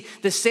see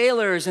the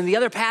sailors and the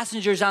other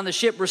passengers on the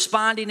ship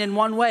responding in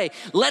one way.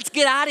 Let's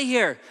get out of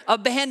here.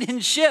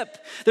 Abandon ship.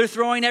 They're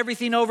throwing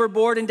everything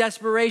overboard in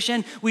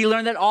desperation. We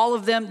learn that all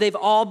of them, they've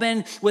all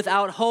been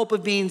without hope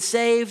of being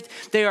saved.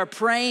 They are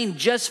praying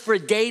just for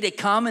day to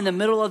come in the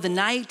middle of the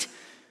night.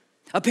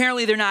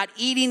 Apparently, they're not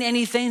eating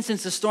anything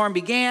since the storm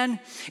began.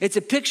 It's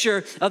a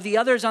picture of the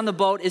others on the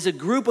boat as a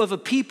group of a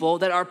people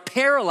that are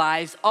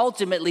paralyzed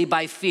ultimately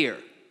by fear.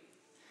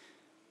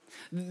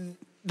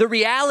 The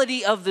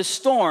reality of the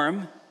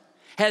storm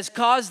has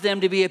caused them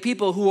to be a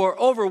people who are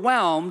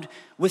overwhelmed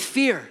with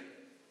fear.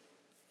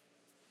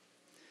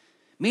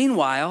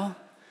 Meanwhile,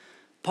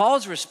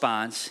 Paul's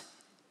response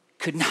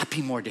could not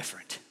be more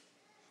different.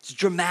 It's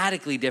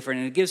dramatically different,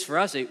 and it gives for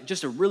us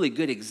just a really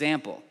good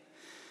example.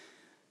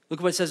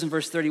 Look what it says in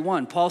verse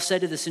 31. Paul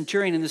said to the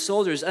centurion and the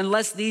soldiers,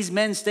 "Unless these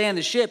men stay on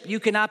the ship, you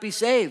cannot be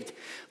saved."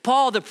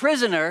 Paul, the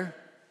prisoner,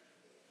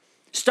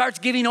 starts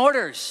giving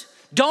orders.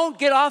 Don't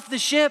get off the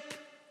ship.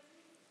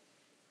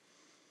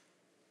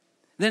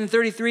 Then in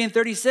 33 and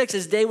 36,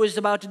 as day was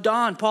about to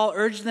dawn, Paul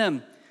urged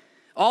them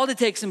all to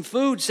take some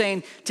food,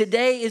 saying,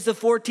 today is the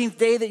 14th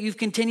day that you've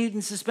continued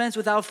in suspense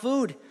without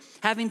food,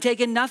 having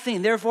taken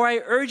nothing. Therefore, I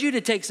urge you to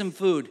take some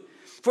food,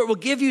 for it will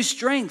give you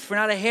strength, for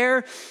not a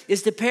hair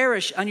is to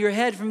perish on your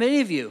head from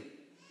any of you.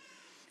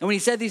 And when he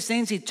said these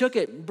things, he took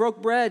it,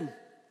 broke bread,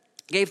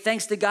 gave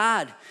thanks to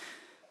God.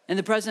 In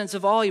the presence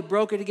of all, he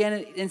broke it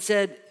again and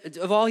said,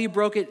 of all he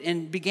broke it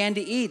and began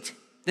to eat.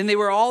 Then they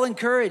were all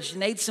encouraged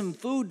and ate some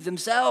food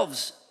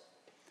themselves.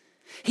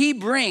 He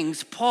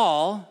brings,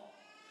 Paul,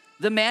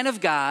 the man of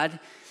God,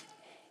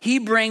 he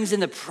brings in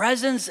the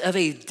presence of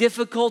a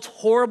difficult,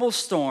 horrible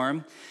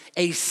storm,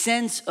 a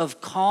sense of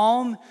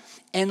calm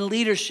and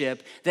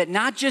leadership that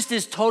not just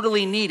is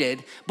totally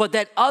needed, but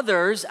that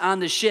others on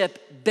the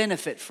ship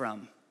benefit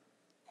from.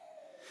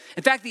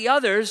 In fact, the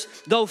others,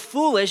 though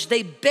foolish,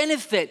 they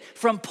benefit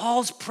from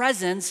Paul's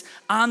presence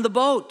on the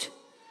boat.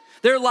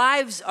 Their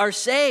lives are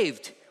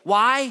saved.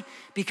 Why?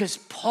 Because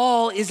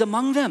Paul is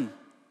among them,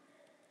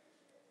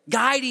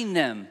 guiding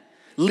them,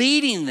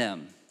 leading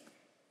them.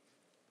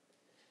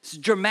 It's a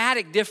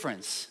dramatic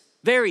difference,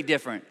 very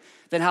different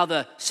than how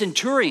the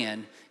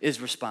centurion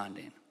is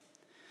responding.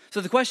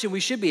 So the question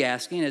we should be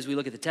asking as we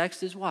look at the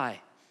text is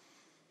why?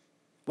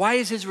 Why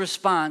is his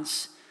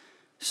response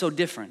so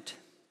different?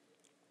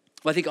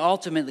 Well, I think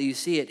ultimately you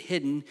see it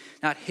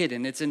not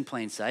hidden, it's in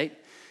plain sight,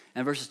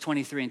 in verses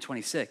 23 and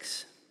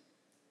 26.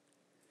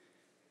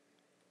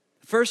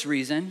 The first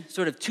reason,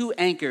 sort of two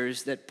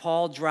anchors that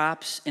Paul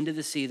drops into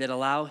the sea that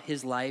allow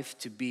his life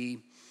to be,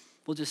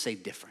 we'll just say,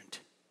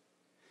 different.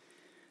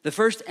 The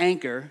first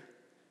anchor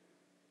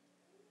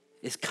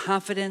is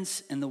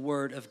confidence in the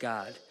word of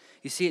God.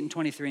 You see it in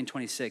 23 and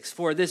 26.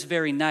 For this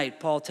very night,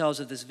 Paul tells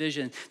of this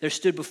vision, there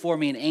stood before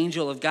me an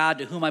angel of God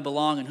to whom I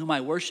belong and whom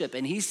I worship.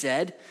 And he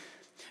said,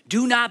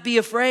 do not be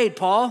afraid,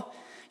 Paul.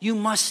 You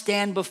must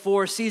stand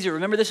before Caesar.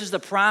 Remember, this is the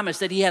promise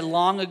that he had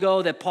long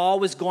ago that Paul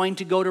was going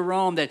to go to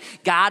Rome, that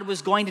God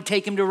was going to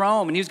take him to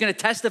Rome, and he was going to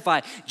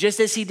testify,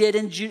 just as he did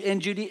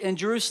in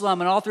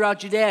Jerusalem and all throughout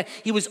Judea.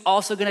 He was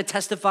also going to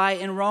testify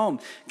in Rome.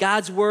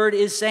 God's word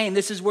is saying,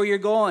 this is where you're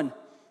going.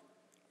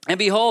 And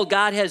behold,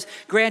 God has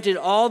granted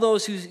all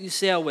those who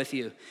sail with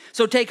you.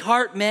 So take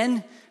heart,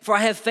 men, for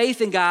I have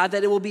faith in God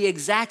that it will be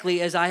exactly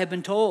as I have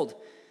been told.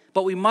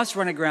 But we must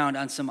run aground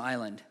on some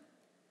island.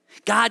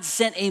 God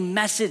sent a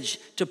message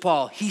to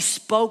Paul. He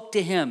spoke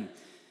to him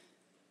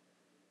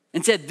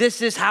and said,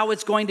 this is how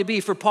it's going to be.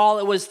 For Paul,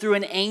 it was through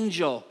an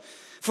angel.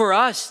 For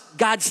us,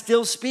 God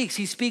still speaks.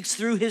 He speaks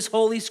through his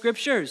holy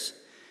scriptures.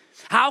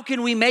 How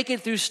can we make it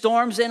through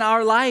storms in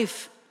our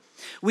life?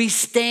 We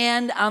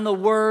stand on the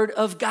word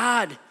of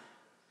God.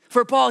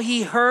 For Paul,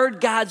 he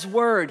heard God's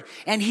word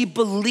and he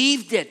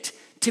believed it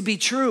to be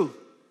true.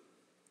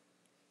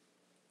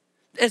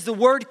 As the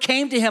word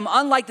came to him,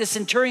 unlike the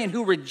centurion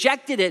who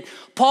rejected it,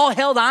 Paul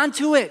held on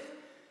to it.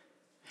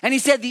 And he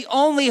said, the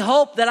only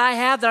hope that I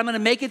have that I'm going to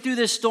make it through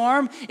this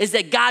storm is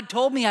that God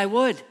told me I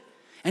would.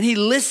 And he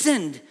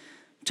listened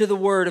to the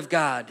word of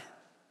God.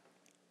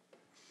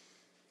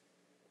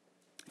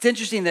 It's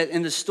interesting that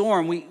in the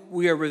storm,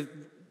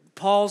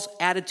 Paul's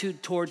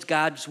attitude towards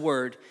God's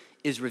word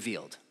is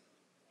revealed.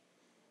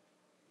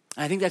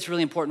 And I think that's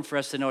really important for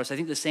us to notice. I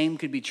think the same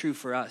could be true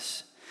for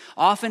us.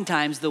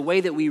 Oftentimes, the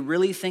way that we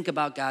really think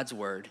about God's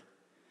word,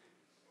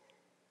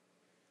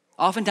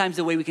 oftentimes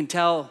the way we can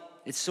tell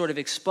it's sort of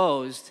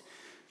exposed,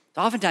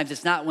 oftentimes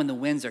it's not when the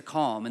winds are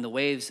calm and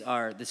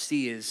the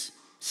sea is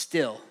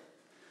still.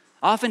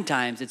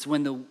 Oftentimes it's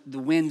when the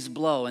winds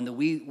blow and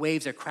the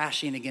waves are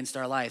crashing against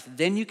our life.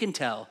 Then you can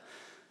tell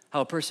how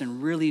a person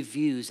really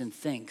views and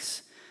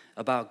thinks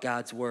about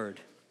God's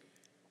word.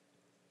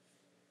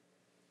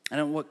 I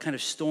don't know what kind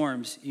of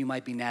storms you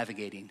might be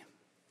navigating,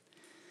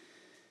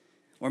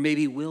 or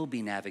maybe will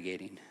be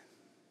navigating.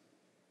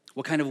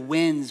 What kind of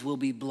winds will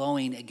be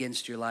blowing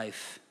against your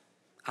life?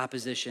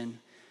 Opposition,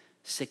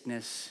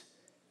 sickness,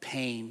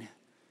 pain,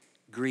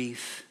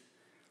 grief,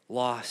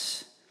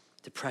 loss,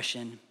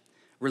 depression,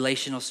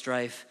 relational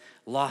strife,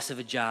 loss of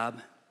a job.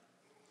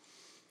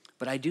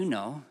 But I do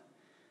know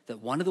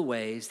that one of the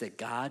ways that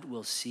God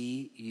will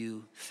see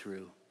you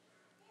through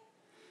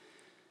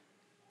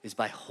is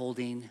by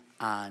holding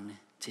on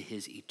to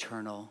his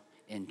eternal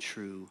and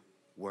true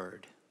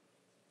word.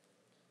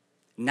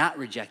 Not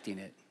rejecting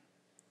it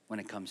when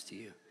it comes to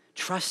you.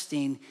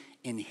 Trusting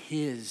in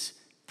his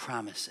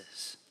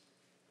promises.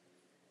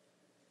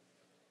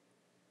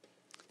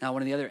 Now,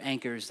 one of the other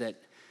anchors that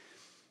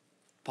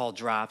Paul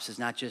drops is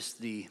not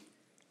just the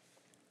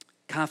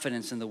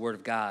confidence in the word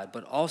of God,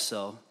 but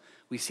also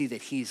we see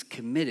that he's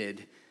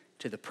committed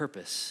to the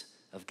purpose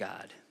of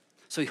God.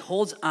 So he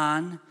holds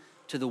on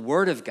to the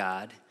word of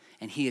God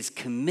and he is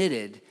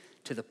committed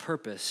to the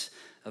purpose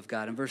of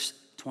God. In verse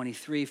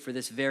 23, for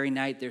this very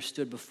night there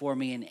stood before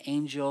me an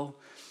angel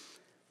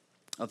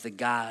of the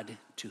God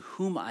to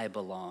whom I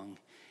belong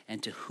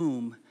and to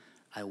whom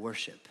I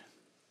worship.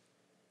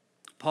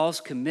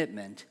 Paul's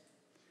commitment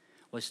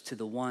was to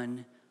the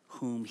one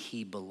whom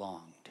he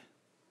belonged,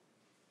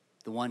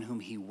 the one whom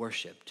he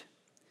worshiped.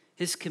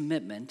 His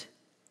commitment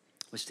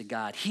was to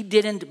God. He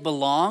didn't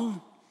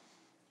belong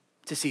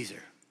to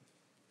Caesar.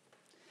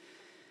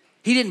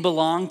 He didn't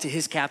belong to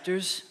his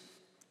captors.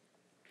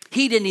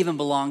 He didn't even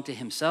belong to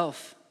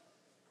himself.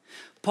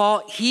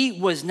 Paul, he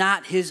was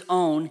not his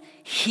own.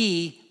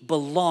 He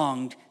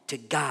belonged to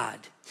God.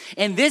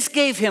 And this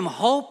gave him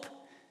hope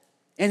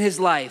in his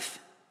life,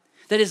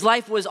 that his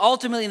life was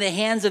ultimately in the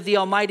hands of the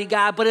Almighty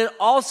God, but it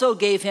also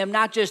gave him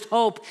not just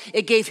hope,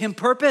 it gave him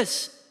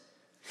purpose.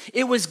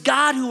 It was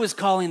God who was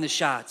calling the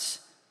shots,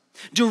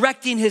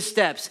 directing his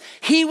steps.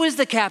 He was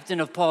the captain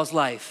of Paul's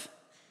life.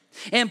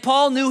 And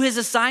Paul knew his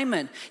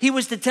assignment. He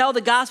was to tell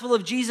the gospel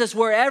of Jesus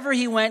wherever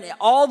he went,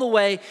 all the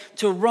way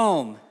to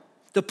Rome.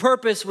 The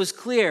purpose was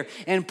clear,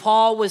 and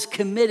Paul was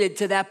committed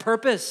to that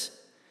purpose.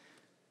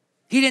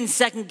 He didn't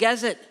second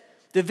guess it.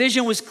 The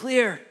vision was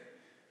clear.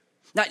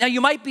 Now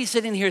you might be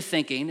sitting here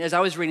thinking, as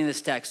I was reading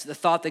this text, the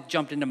thought that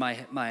jumped into my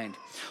mind,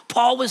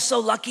 Paul was so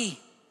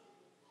lucky.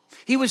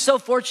 He was so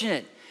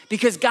fortunate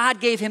because God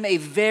gave him a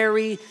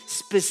very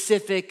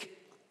specific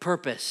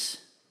purpose.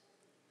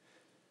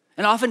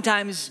 And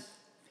oftentimes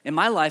in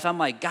my life, I'm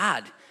like,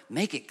 God,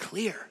 make it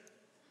clear.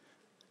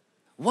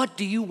 What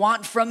do you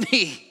want from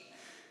me?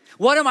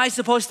 What am I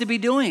supposed to be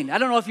doing? I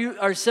don't know if you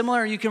are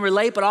similar or you can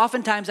relate, but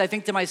oftentimes I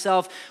think to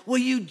myself, will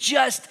you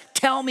just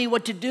tell me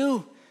what to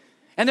do?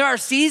 And there are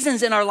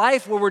seasons in our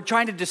life where we're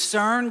trying to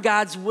discern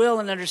God's will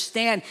and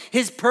understand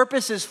his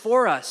purposes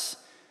for us,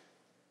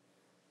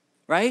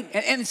 right?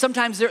 And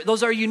sometimes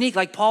those are unique,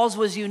 like Paul's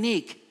was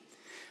unique.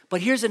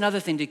 But here's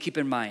another thing to keep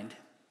in mind.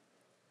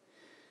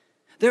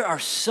 There are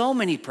so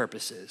many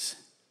purposes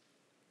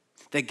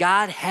that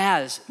God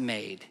has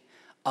made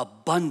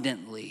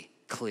abundantly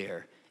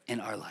clear in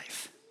our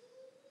life.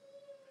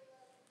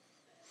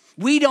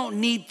 We don't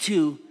need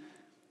to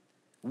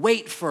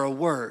wait for a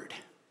word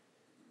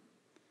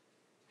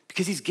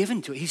because he's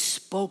given to it. He's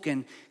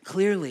spoken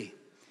clearly.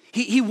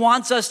 He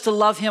wants us to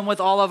love him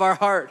with all of our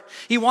heart.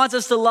 He wants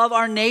us to love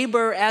our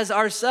neighbor as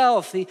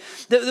ourselves.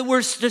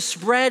 We're to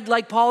spread,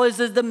 like Paul is,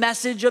 the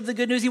message of the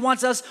good news. He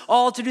wants us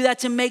all to do that,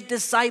 to make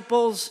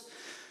disciples,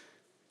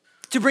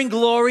 to bring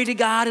glory to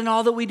God in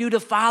all that we do, to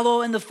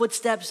follow in the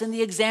footsteps and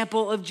the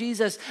example of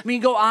Jesus. I mean,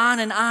 you go on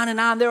and on and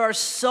on. There are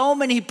so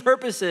many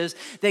purposes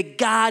that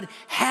God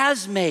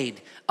has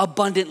made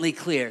abundantly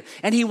clear.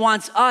 And he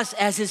wants us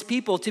as his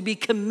people to be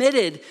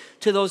committed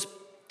to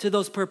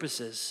those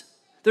purposes.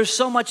 There's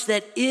so much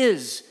that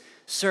is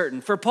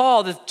certain. For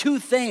Paul, the two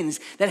things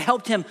that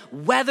helped him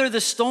weather the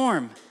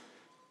storm.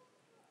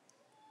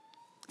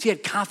 He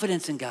had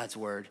confidence in God's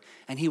word,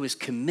 and he was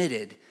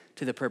committed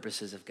to the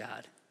purposes of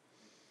God.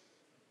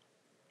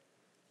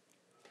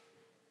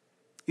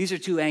 These are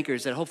two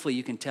anchors that hopefully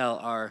you can tell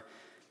are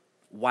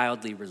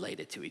wildly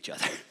related to each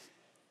other.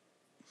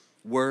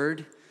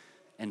 Word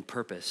and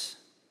purpose.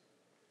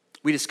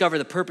 We discover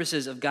the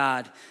purposes of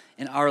God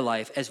in our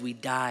life as we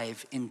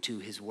dive into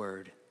his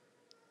word.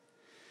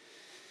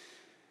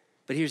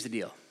 But here's the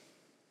deal.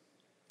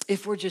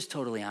 If we're just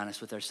totally honest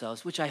with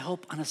ourselves, which I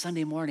hope on a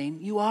Sunday morning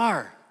you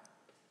are.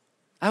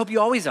 I hope you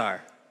always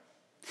are.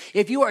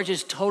 If you are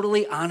just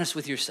totally honest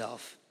with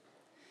yourself,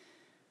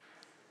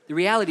 the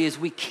reality is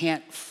we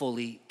can't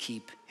fully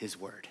keep his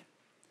word.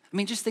 I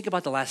mean, just think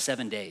about the last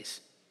 7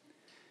 days.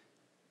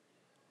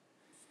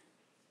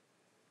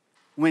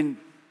 When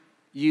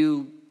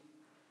you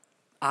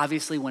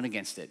obviously went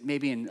against it,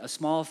 maybe in a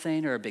small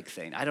thing or a big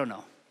thing, I don't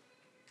know.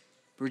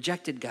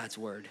 Rejected God's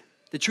word.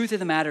 The truth of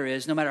the matter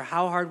is, no matter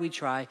how hard we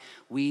try,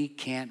 we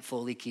can't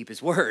fully keep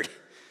his word.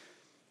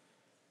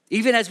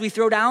 Even as we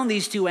throw down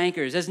these two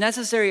anchors, as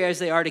necessary as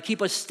they are to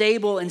keep us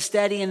stable and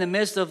steady in the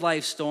midst of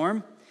life's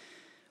storm,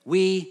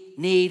 we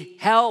need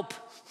help.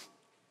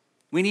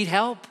 We need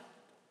help.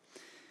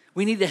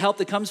 We need the help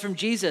that comes from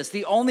Jesus,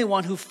 the only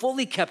one who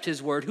fully kept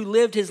his word, who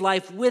lived his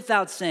life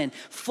without sin,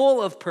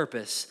 full of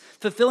purpose,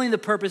 fulfilling the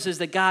purposes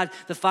that God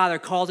the Father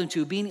called him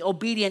to, being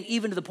obedient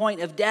even to the point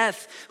of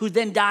death, who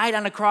then died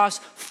on a cross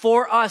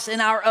for us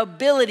and our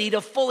ability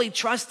to fully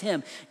trust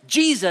him.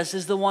 Jesus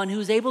is the one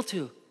who's able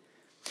to.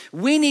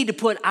 We need to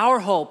put our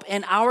hope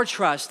and our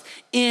trust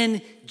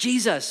in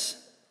Jesus.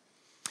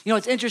 You know,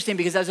 it's interesting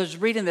because as I was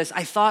reading this,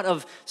 I thought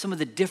of some of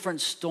the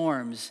different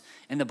storms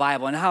in the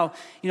Bible and how,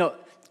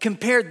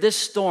 compared this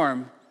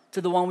storm to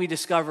the one we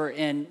discover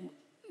in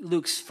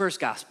Luke's first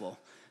gospel,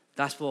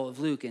 Gospel of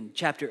Luke in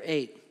chapter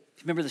 8. If you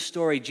remember the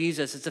story,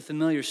 Jesus, it's a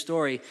familiar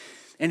story,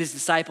 and his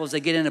disciples,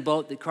 they get in a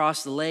boat, they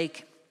cross the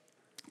lake,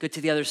 get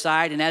to the other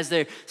side, and as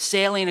they're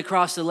sailing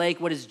across the lake,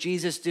 what does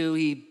Jesus do?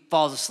 He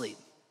falls asleep.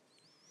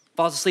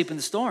 Falls asleep in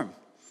the storm.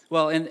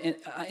 Well,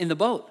 in the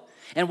boat.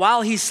 And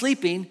while he's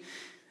sleeping,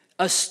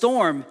 a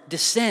storm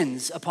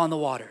descends upon the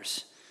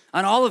waters,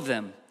 on all of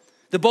them.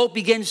 The boat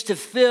begins to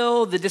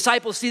fill. The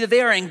disciples see that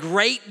they are in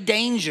great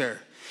danger.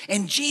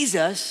 And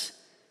Jesus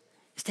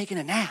is taking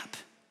a nap.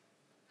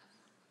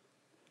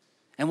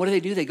 And what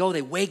do?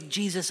 They wake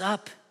Jesus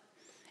up.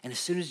 And as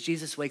soon as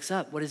Jesus wakes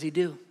up, what does he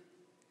do?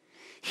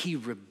 He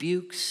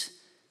rebukes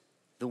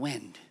the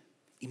wind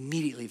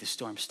Immediately the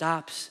storm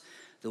stops,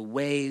 the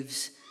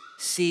waves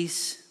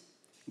cease,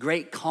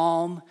 great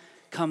calm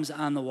comes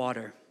on the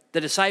water.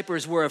 The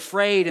disciples were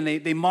afraid and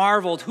they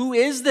marveled, who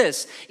is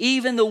this?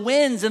 Even the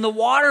winds and the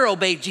water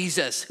obey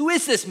Jesus. Who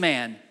is this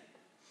man?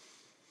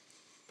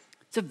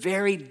 It's a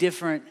very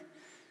different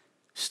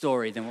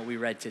story than what we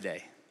read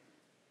today.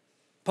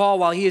 Paul,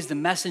 while he is the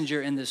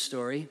messenger in this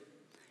story,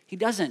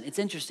 it's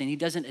interesting, he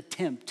doesn't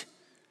attempt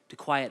to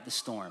quiet the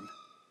storm.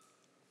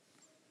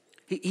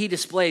 He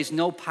displays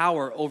no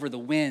power over the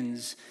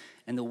winds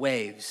and the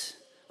waves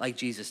like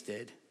Jesus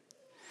did.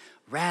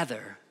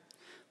 Rather,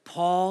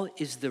 Paul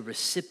is the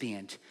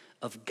recipient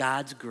of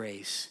God's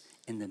grace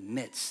in the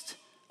midst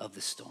of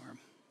the storm.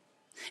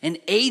 An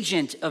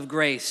agent of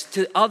grace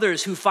to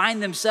others who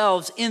find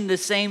themselves in the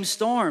same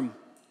storm.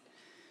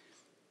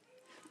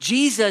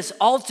 Jesus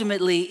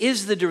ultimately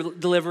is the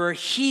deliverer.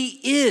 He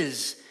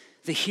is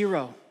the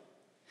hero.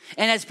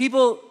 And as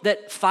people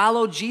that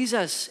follow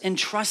Jesus and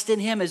trust in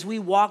him as we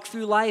walk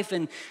through life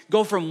and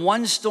go from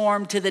one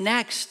storm to the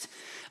next,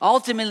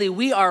 ultimately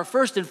we are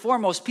first and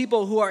foremost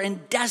people who are in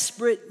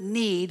desperate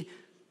need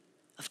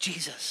of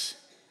Jesus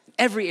in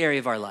every area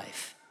of our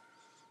life.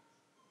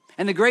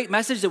 And the great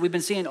message that we've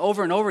been seeing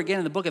over and over again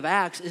in the book of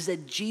Acts is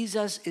that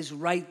Jesus is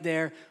right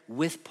there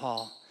with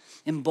Paul,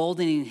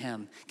 emboldening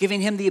him,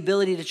 giving him the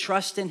ability to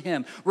trust in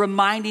him,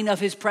 reminding of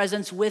his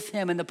presence with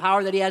him and the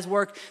power that he has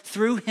worked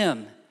through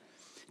him.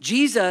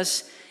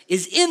 Jesus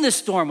is in the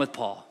storm with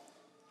Paul.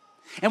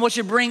 And what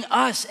should bring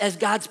us as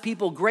God's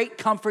people great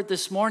comfort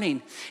this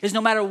morning is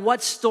no matter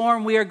what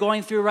storm we are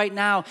going through right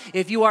now,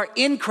 if you are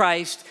in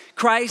Christ,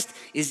 Christ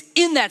is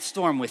in that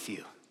storm with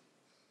you.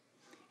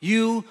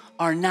 You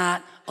are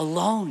not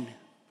alone.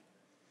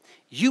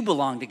 You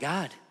belong to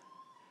God.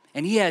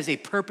 And he has a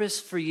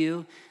purpose for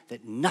you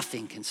that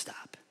nothing can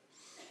stop.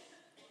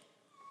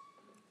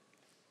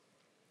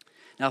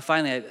 Now,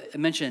 finally, I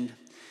mentioned,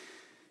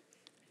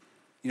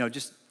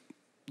 just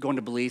going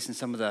to Belize and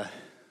some of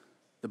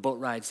the boat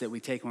rides that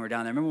we take when we're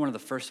down there. I remember one of the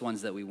first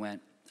ones that we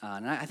went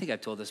on, and I think I've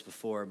told this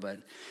before, but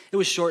it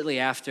was shortly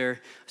after,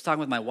 I was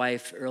talking with my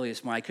wife early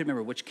this morning. I couldn't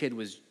remember which kid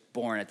was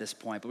born at this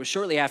point, but it was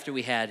shortly after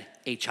we had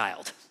a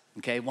child,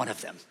 one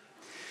of them.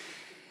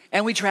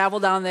 And we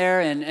traveled down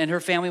there, and her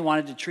family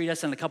wanted to treat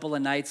us on a couple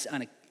of nights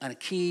on a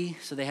key,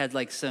 so they had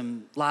like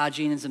some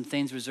lodging and some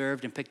things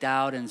reserved and picked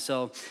out. And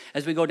so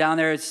as we go down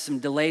there, some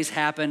delays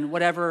happen,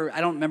 whatever.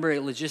 I don't remember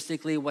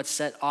logistically what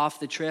set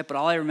off the trip, but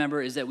all I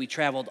remember is that we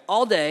traveled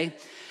all day,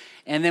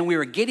 and then we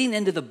were getting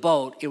into the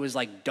boat. It was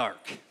like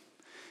dark.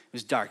 It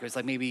was dark. It was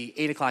like maybe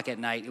 8 o'clock at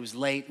night. It was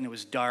late, and it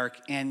was dark,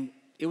 and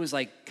it was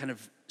like kind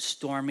of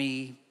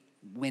stormy,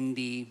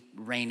 windy,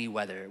 rainy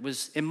weather. It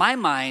was, in my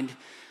mind,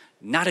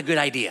 not a good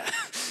idea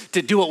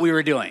to do what we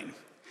were doing.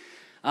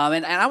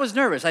 And I was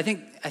nervous.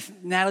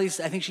 Natalie,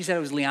 I think she said it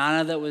was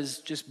Liana that was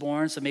just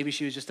born, so maybe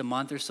she was just a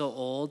month or so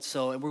old.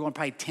 So we're going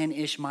probably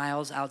 10-ish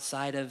miles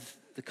outside of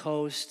the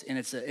coast, and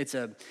it's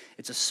a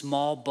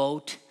small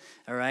boat,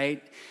 all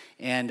right?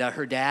 And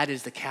her dad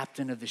is the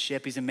captain of the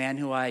ship. He's a man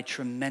who I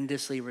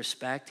tremendously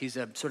respect. He's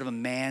a sort of a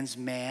man's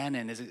man,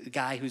 and is a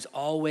guy who's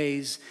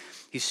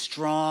he's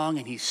strong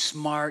and he's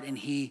smart, and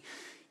he's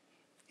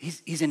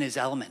in his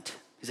element.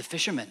 He's a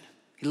fisherman.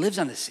 He lives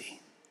on the sea.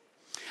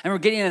 I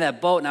remember getting into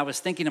that boat, and I was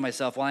thinking to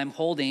myself while I'm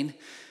holding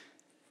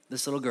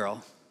this little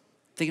girl,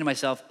 thinking to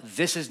myself,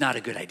 this is not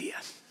a good idea.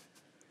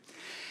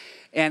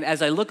 And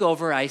as I look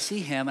over, I see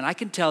him, and I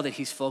can tell that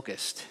he's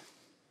focused.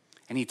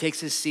 And he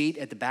takes his seat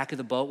at the back of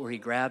the boat where he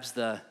grabs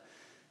the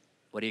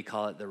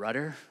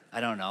rudder?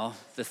 I don't know,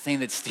 the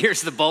thing that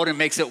steers the boat and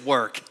makes it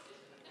work.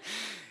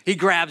 He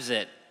grabs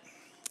it.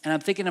 And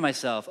I'm thinking to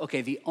myself,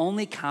 okay, the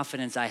only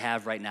confidence I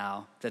have right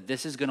now that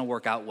this is going to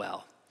work out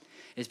well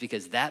is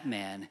because that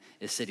man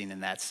is sitting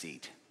in that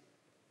seat,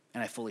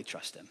 and I fully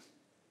trust him.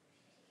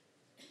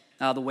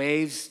 Now, the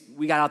waves,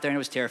 we got out there, and it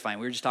was terrifying.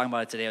 We were just talking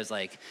about it today. I was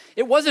like,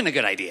 it wasn't a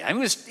good idea. I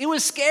mean, it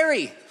was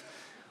scary.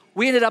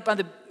 We ended up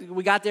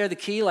we got there, the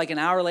key, like an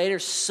hour later,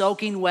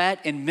 soaking wet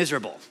and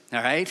miserable,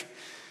 all right?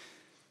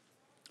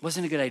 It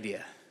wasn't a good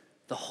idea.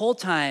 The whole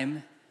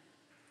time,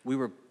 we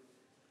were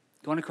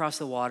going across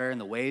the water,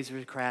 and the waves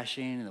were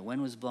crashing, and the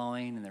wind was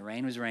blowing, and the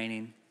rain was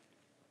raining.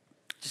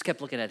 Just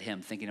kept looking at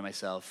him, thinking to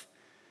myself,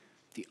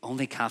 the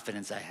only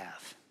confidence I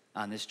have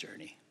on this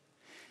journey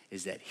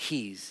is that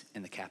he's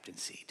in the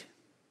captain's seat.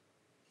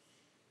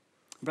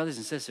 Brothers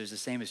and sisters, the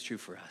same is true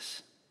for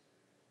us.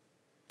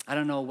 I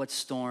don't know what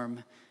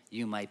storm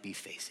you might be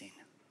facing,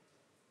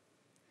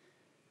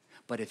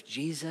 but if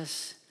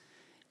Jesus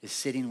is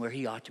sitting where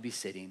he ought to be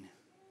sitting,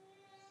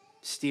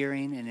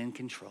 steering and in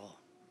control,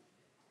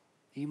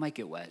 you might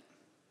get wet,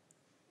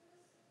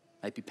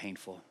 might be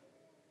painful,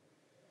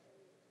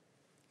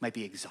 might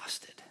be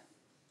exhausted.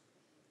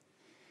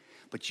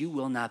 But you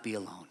will not be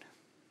alone.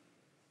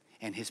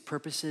 And his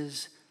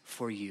purposes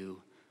for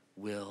you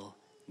will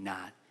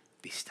not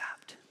be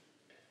stopped.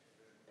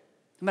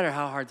 No matter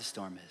how hard the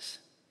storm is.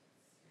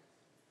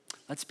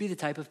 Let's be the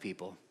type of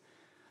people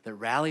that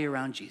rally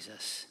around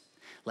Jesus,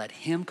 let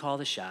him call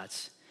the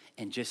shots,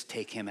 and just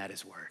take him at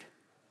his word.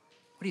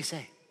 What do you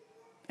say?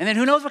 And then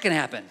who knows what can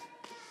happen?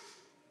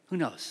 Who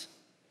knows?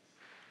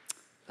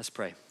 Let's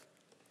pray.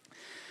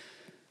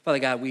 Father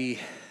God, we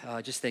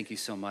just thank you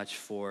so much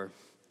for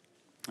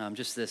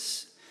just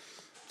this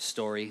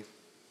story,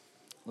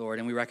 Lord.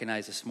 And we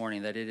recognize this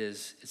morning that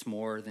it's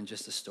more than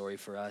just a story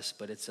for us,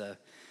 but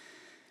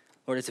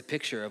Lord, it's a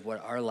picture of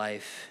what our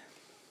life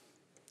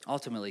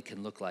ultimately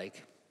can look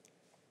like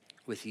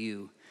with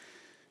you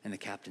in the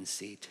captain's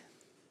seat.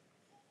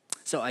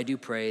 So I do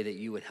pray that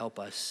you would help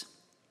us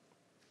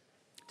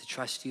to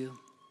trust you,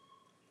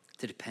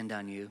 to depend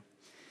on you,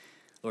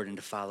 Lord, and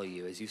to follow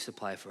you as you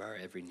supply for our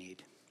every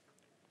need.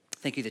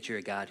 Thank you that you're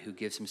a God who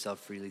gives himself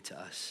freely to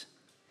us.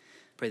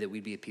 Pray that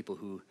we'd be a people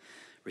who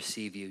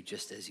receive you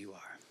just as you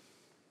are.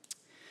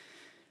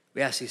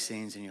 We ask these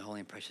things in your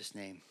holy and precious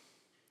name.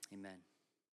 Amen.